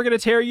dolls are going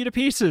to tear you to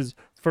pieces.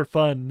 For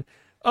fun.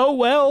 Oh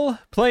well,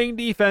 playing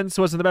defense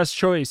wasn't the best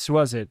choice,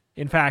 was it?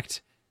 In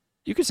fact,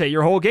 you could say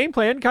your whole game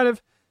plan kind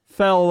of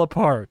fell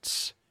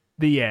apart.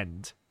 The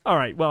end. All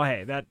right, well,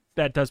 hey,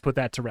 that does put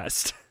that to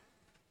rest.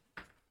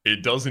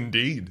 It does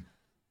indeed.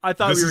 I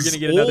thought we were going to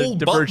get another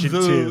Divergent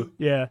 2.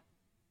 Yeah.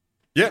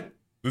 Yeah,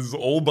 this is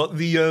all but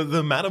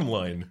the Madam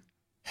line.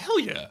 Hell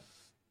yeah.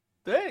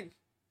 Dang.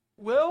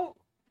 Well,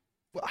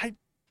 I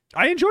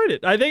enjoyed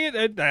it. I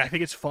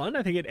think it's fun.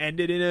 I think it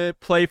ended in a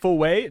playful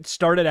way. It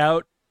started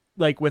out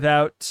like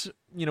without,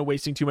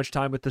 wasting too much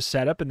time with the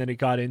setup, and then it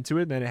got into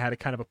it, and then it had a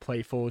kind of a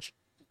playful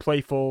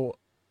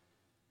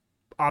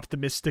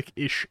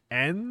optimistic-ish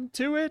end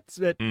to it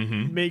that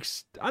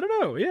makes, I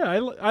don't know. Yeah,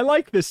 I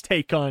like this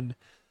take on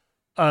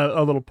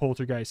a little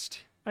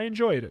Poltergeist. I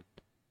enjoyed it.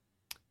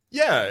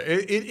 Yeah,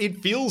 it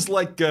feels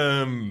like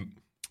it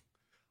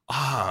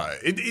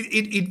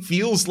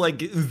feels like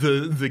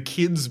the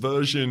kids'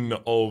 version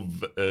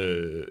of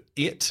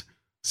It,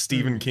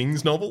 Stephen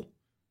King's novel.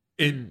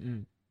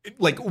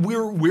 Like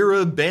we're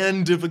a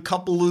band of a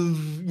couple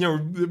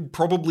of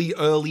probably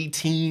early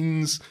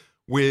teens.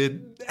 We're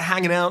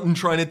hanging out and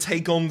trying to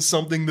take on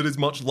something that is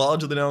much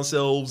larger than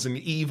ourselves and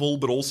evil,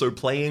 but also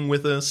playing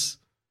with us.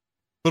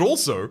 But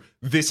also,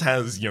 this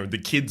has, the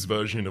kids'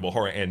 version of a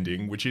horror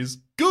ending, which is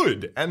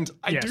good. And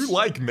I do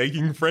like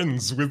making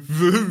friends with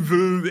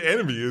the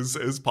enemy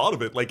as part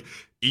of it. Like,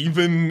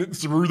 even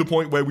through the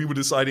point where we were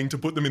deciding to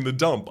put them in the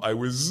dump, I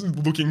was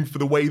looking for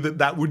the way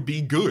that would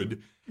be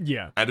good.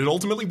 Yeah. And it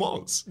ultimately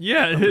was.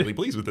 Yeah. I'm really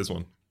pleased with this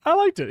one. I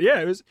liked it. Yeah,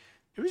 it was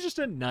just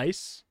a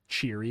nice,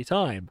 cheery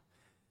time.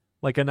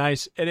 Like and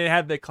it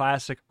had the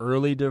classic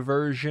early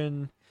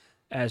diversion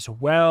as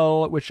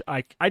well, which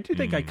I do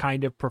think I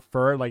kind of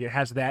prefer. Like, it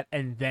has that,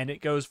 and then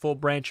it goes full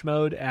branch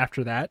mode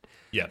after that.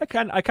 Yeah, I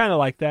kind of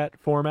like that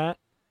format.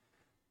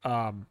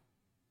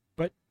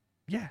 But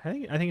yeah,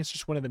 I think it's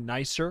just one of the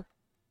nicer,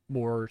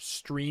 more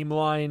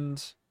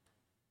streamlined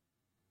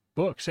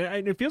books,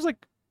 and it feels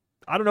like,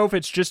 I don't know if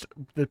it's just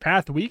the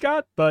path we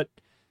got, but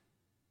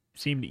it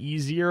seemed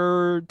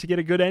easier to get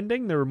a good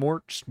ending. There were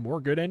more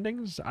good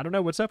endings. I don't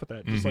know what's up with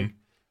that. Just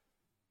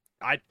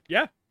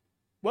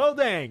well,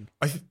 dang.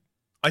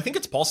 I think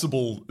it's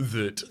possible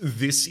that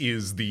this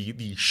is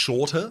the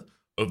shorter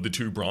of the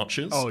two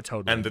branches. Oh,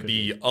 totally. And that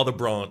the other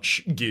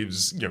branch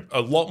gives,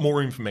 a lot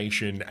more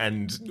information.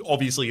 And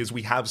obviously, as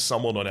we have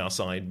someone on our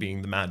side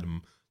being the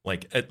madam,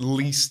 like, at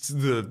least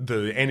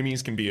the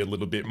enemies can be a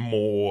little bit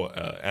more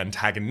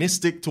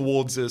antagonistic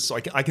towards us. So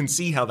I can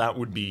see how that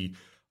would be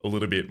a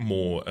little bit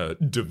more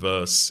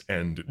diverse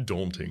and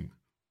daunting.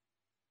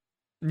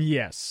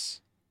 Yes.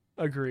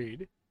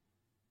 Agreed.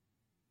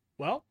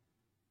 Well,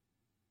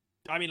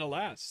 I mean,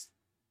 alas.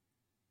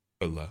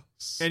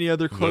 Any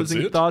other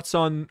closing thoughts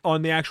on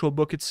the actual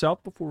book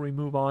itself before we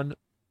move on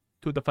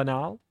to the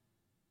finale?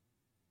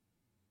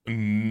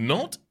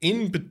 Not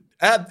in...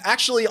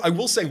 actually, I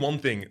will say one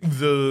thing.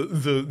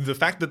 The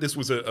fact that this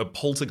was a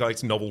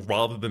Poltergeist novel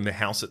rather than the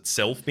house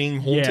itself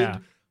being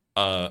haunted,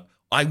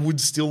 I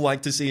would still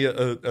like to see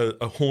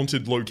a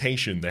haunted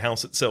location, the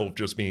house itself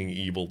just being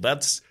evil.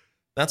 That's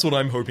what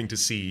I'm hoping to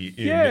see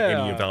in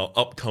any of our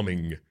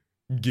upcoming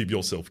Give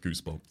Yourself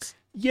Goosebumps.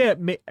 Yeah,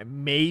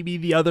 maybe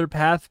the other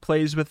path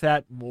plays with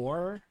that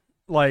more,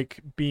 like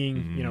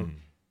being,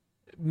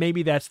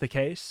 maybe that's the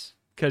case.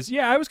 Because,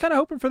 I was kind of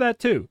hoping for that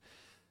too.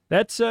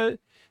 That's,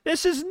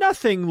 this is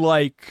nothing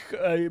like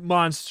a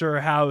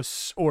Monster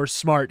House or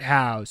Smart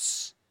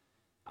House.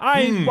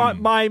 I want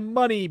my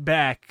money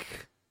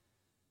back.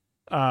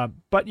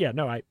 But yeah,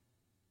 no,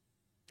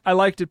 I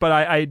liked it, but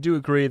I do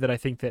agree that I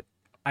think that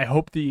I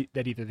hope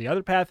that either the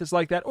other path is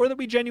like that, or that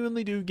we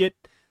genuinely do get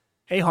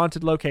a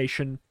haunted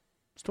location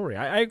story.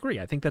 I agree.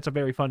 I think that's a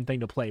very fun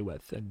thing to play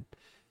with, and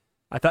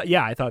I thought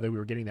that we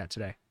were getting that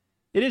today.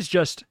 It is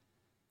just,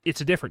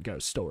 it's a different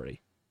ghost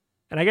story,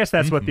 and I guess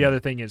that's what the other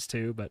thing is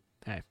too. But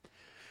hey,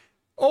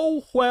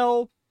 oh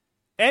well.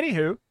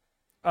 Anywho,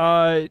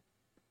 I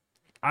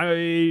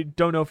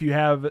don't know if you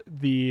have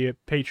the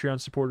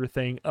Patreon supporter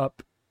thing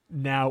up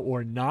now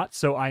or not,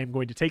 so I am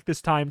going to take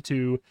this time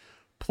to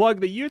plug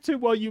the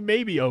YouTube while you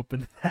maybe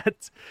open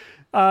that.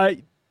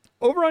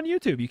 Over on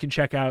YouTube, you can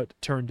check out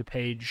Turn to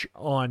Page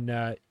on,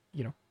 I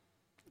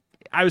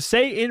would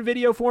say in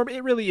video form.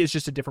 It really is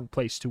just a different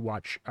place to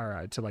watch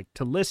or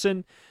to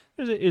listen.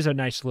 There's a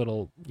nice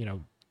little,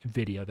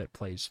 video that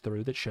plays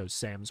through that shows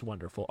Sam's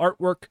wonderful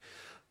artwork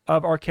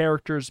of our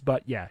characters.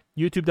 But yeah,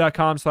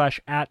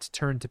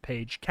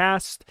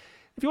 youtube.com/@turntopagecast.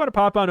 If you want to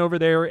pop on over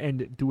there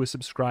and do a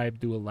subscribe,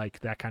 do a like,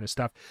 that kind of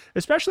stuff,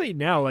 especially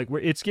now, like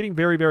it's getting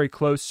very, very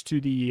close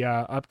to the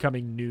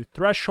upcoming new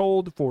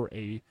threshold for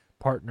a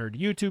partnered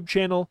YouTube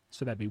channel.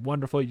 So that'd be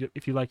wonderful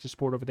if you like to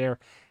support over there.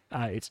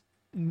 It's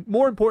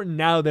more important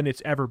now than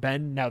it's ever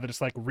been, now that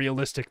it's like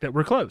realistic that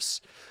we're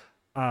close.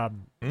 So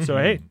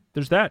hey,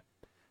 there's that.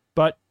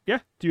 But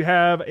yeah, do you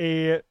have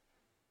a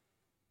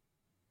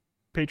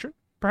patron?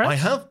 Perhaps? I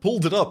have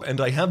pulled it up,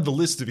 and I have the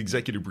list of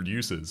executive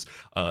producers.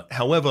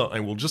 However, I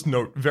will just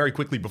note very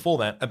quickly before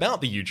that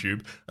about the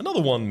YouTube.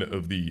 Another one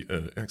of the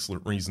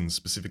excellent reasons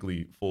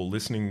specifically for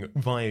listening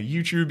via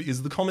YouTube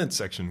is the comment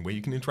section, where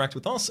you can interact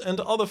with us and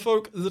other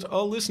folk that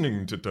are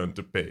listening to Turn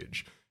to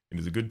Page. It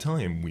is a good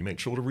time. We make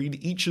sure to read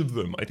each of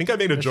them. I think I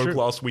made a joke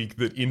last week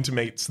that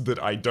intimates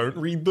that I don't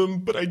read them,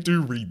 but I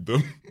do read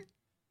them.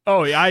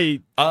 Oh, yeah,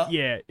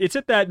 it's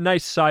at that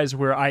nice size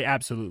where I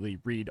absolutely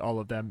read all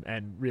of them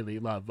and really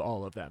love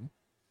all of them.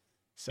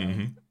 So,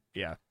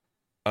 yeah.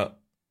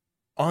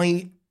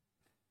 I'm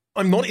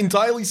not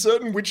entirely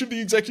certain which of the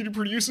executive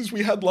producers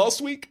we had last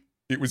week.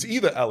 It was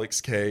either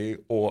Alex K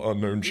or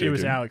Unknown Chicken. It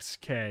was Alex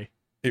K.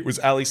 It was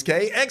Alex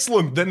K.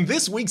 Excellent. Then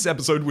this week's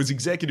episode was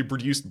executive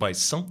produced by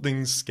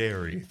Something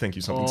Scary. Thank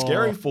you, Something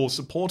Scary, for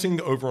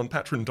supporting over on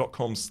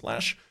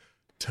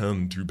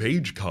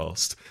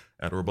patreon.com/turntopagecast.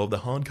 At or above the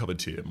hardcover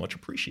tier. Much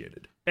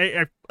appreciated.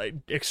 A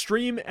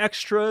extreme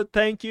extra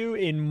thank you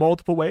in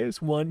multiple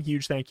ways. One,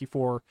 huge thank you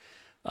for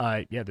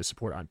the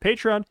support on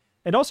Patreon.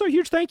 And also a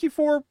huge thank you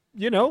for,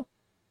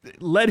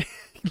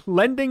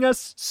 lending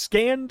us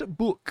scanned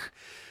book.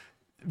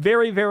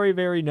 Very, very,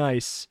 very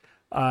nice.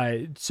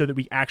 So that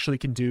we actually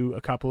can do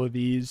a couple of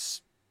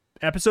these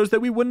episodes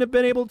that we wouldn't have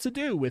been able to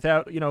do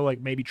without,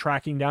 maybe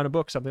tracking down a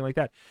book, something like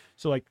that.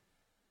 So,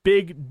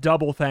 big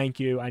double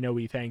thank you. I know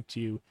we thanked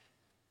you,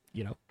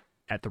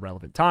 at the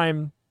relevant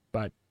time.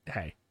 But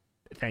hey,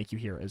 thank you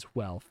here as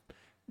well.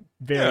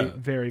 Very thanks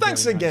very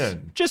nice.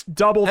 again. Just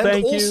double And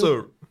thank also,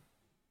 you.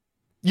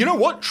 You know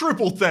what?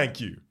 Triple thank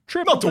you.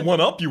 Triple Not to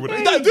one up you would.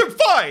 Hey.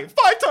 Five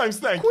times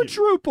thank you.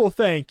 Quadruple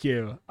thank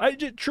you. I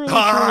just truly.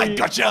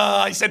 Gotcha.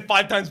 I said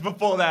 5 times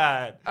before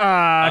that.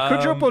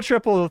 Quadruple,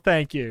 triple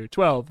thank you.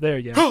 12. There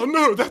you go. Oh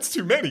no, that's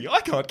too many. I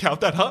can't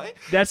count that high.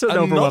 That's an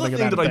overwhelming thing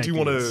amount that of I do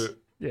want to.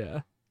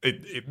 Yeah.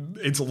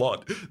 It's a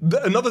lot.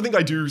 Another thing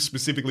I do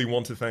specifically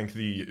want to thank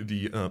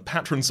the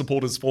patron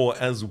supporters for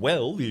as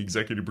well, the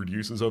executive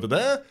producers over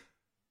there,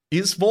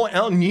 is for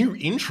our new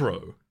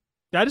intro.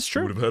 That is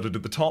true. You would have heard it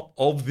at the top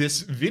of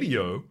this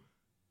video.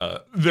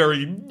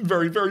 Very,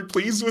 very, very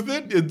pleased with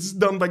it. It's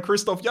done by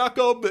Christoph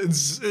Jakob. It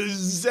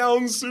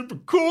sounds super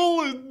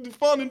cool and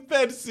fun and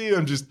fantasy.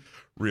 I'm just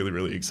really,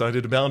 really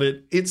excited about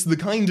it. It's the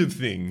kind of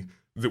thing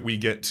that we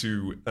get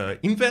to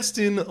invest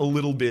in a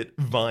little bit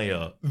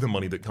via the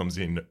money that comes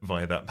in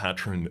via that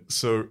patron.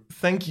 So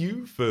thank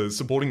you for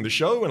supporting the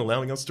show and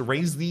allowing us to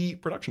raise the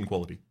production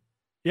quality.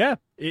 Yeah,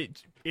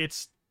 it's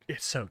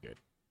so good.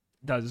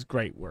 It does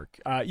great work.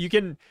 You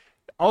can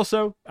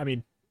also, I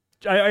mean,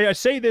 I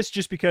say this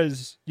just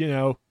because,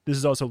 this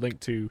is also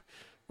linked to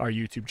our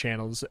YouTube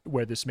channels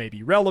where this may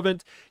be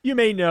relevant. You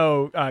may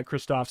know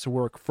Christoph's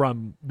work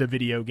from the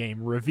video game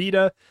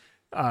Revita,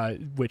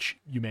 which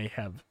you may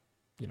have,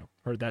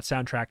 heard that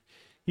soundtrack.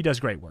 He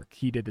does great work.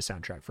 He did the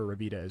soundtrack for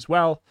Revita as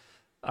well.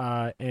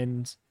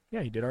 And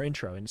yeah, he did our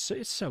intro, and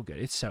it's so good.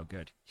 It's so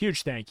good.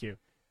 Huge thank you.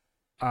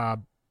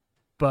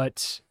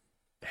 But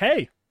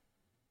hey,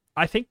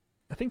 I think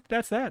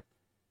that's that.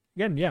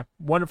 Again, yeah,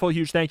 wonderful,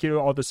 huge thank you to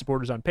all the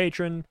supporters on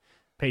Patreon.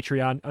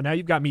 Oh, now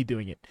you've got me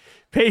doing it.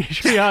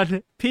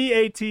 Patreon,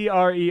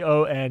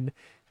 Patreon,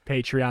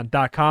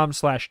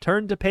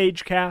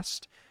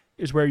 patreon.com/turntopagecast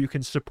is where you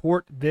can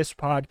support this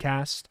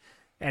podcast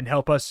and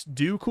help us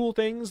do cool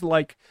things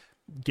like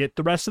get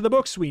the rest of the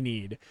books we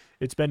need.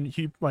 It's been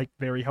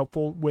very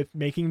helpful with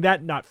making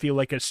that not feel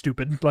like a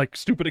stupid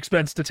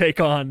expense to take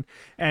on,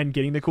 and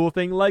getting the cool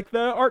thing like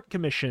the art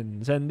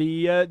commissions and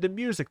the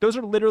music. Those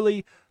are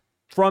literally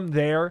from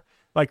there.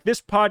 Like,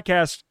 this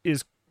podcast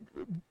is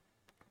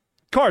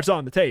cards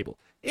on the table.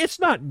 It's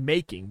not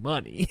making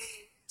money.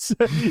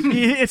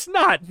 It's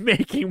not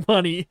making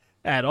money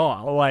at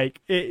all,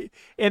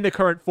 in the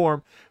current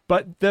form.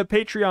 But the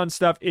Patreon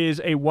stuff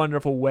is a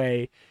wonderful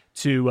way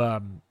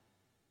to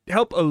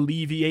help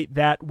alleviate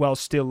that while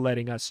still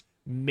letting us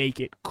make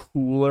it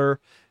cooler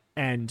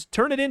and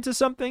turn it into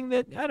something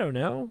that, I don't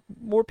know,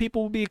 more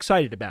people will be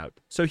excited about.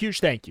 So huge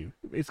thank you.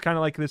 It's kind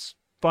of like this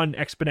fun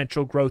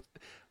exponential growth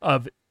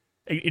of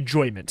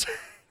enjoyment,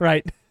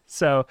 right?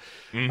 So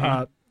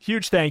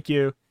huge thank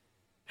you.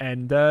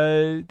 And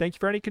thank you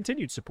for any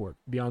continued support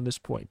beyond this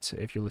point,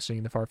 if you're listening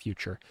in the far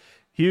future.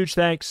 Huge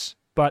thanks.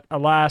 But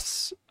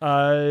alas,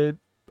 I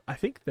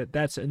think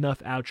that's enough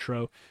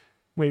outro.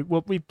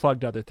 We've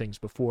plugged other things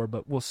before,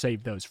 but we'll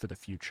save those for the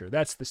future.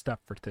 That's the stuff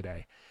for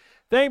today.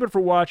 Thank you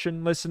for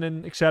watching,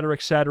 listening, etc.,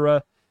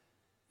 etc.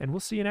 And we'll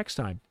see you next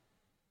time.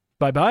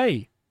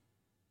 Bye-bye.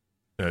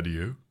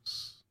 Adieu.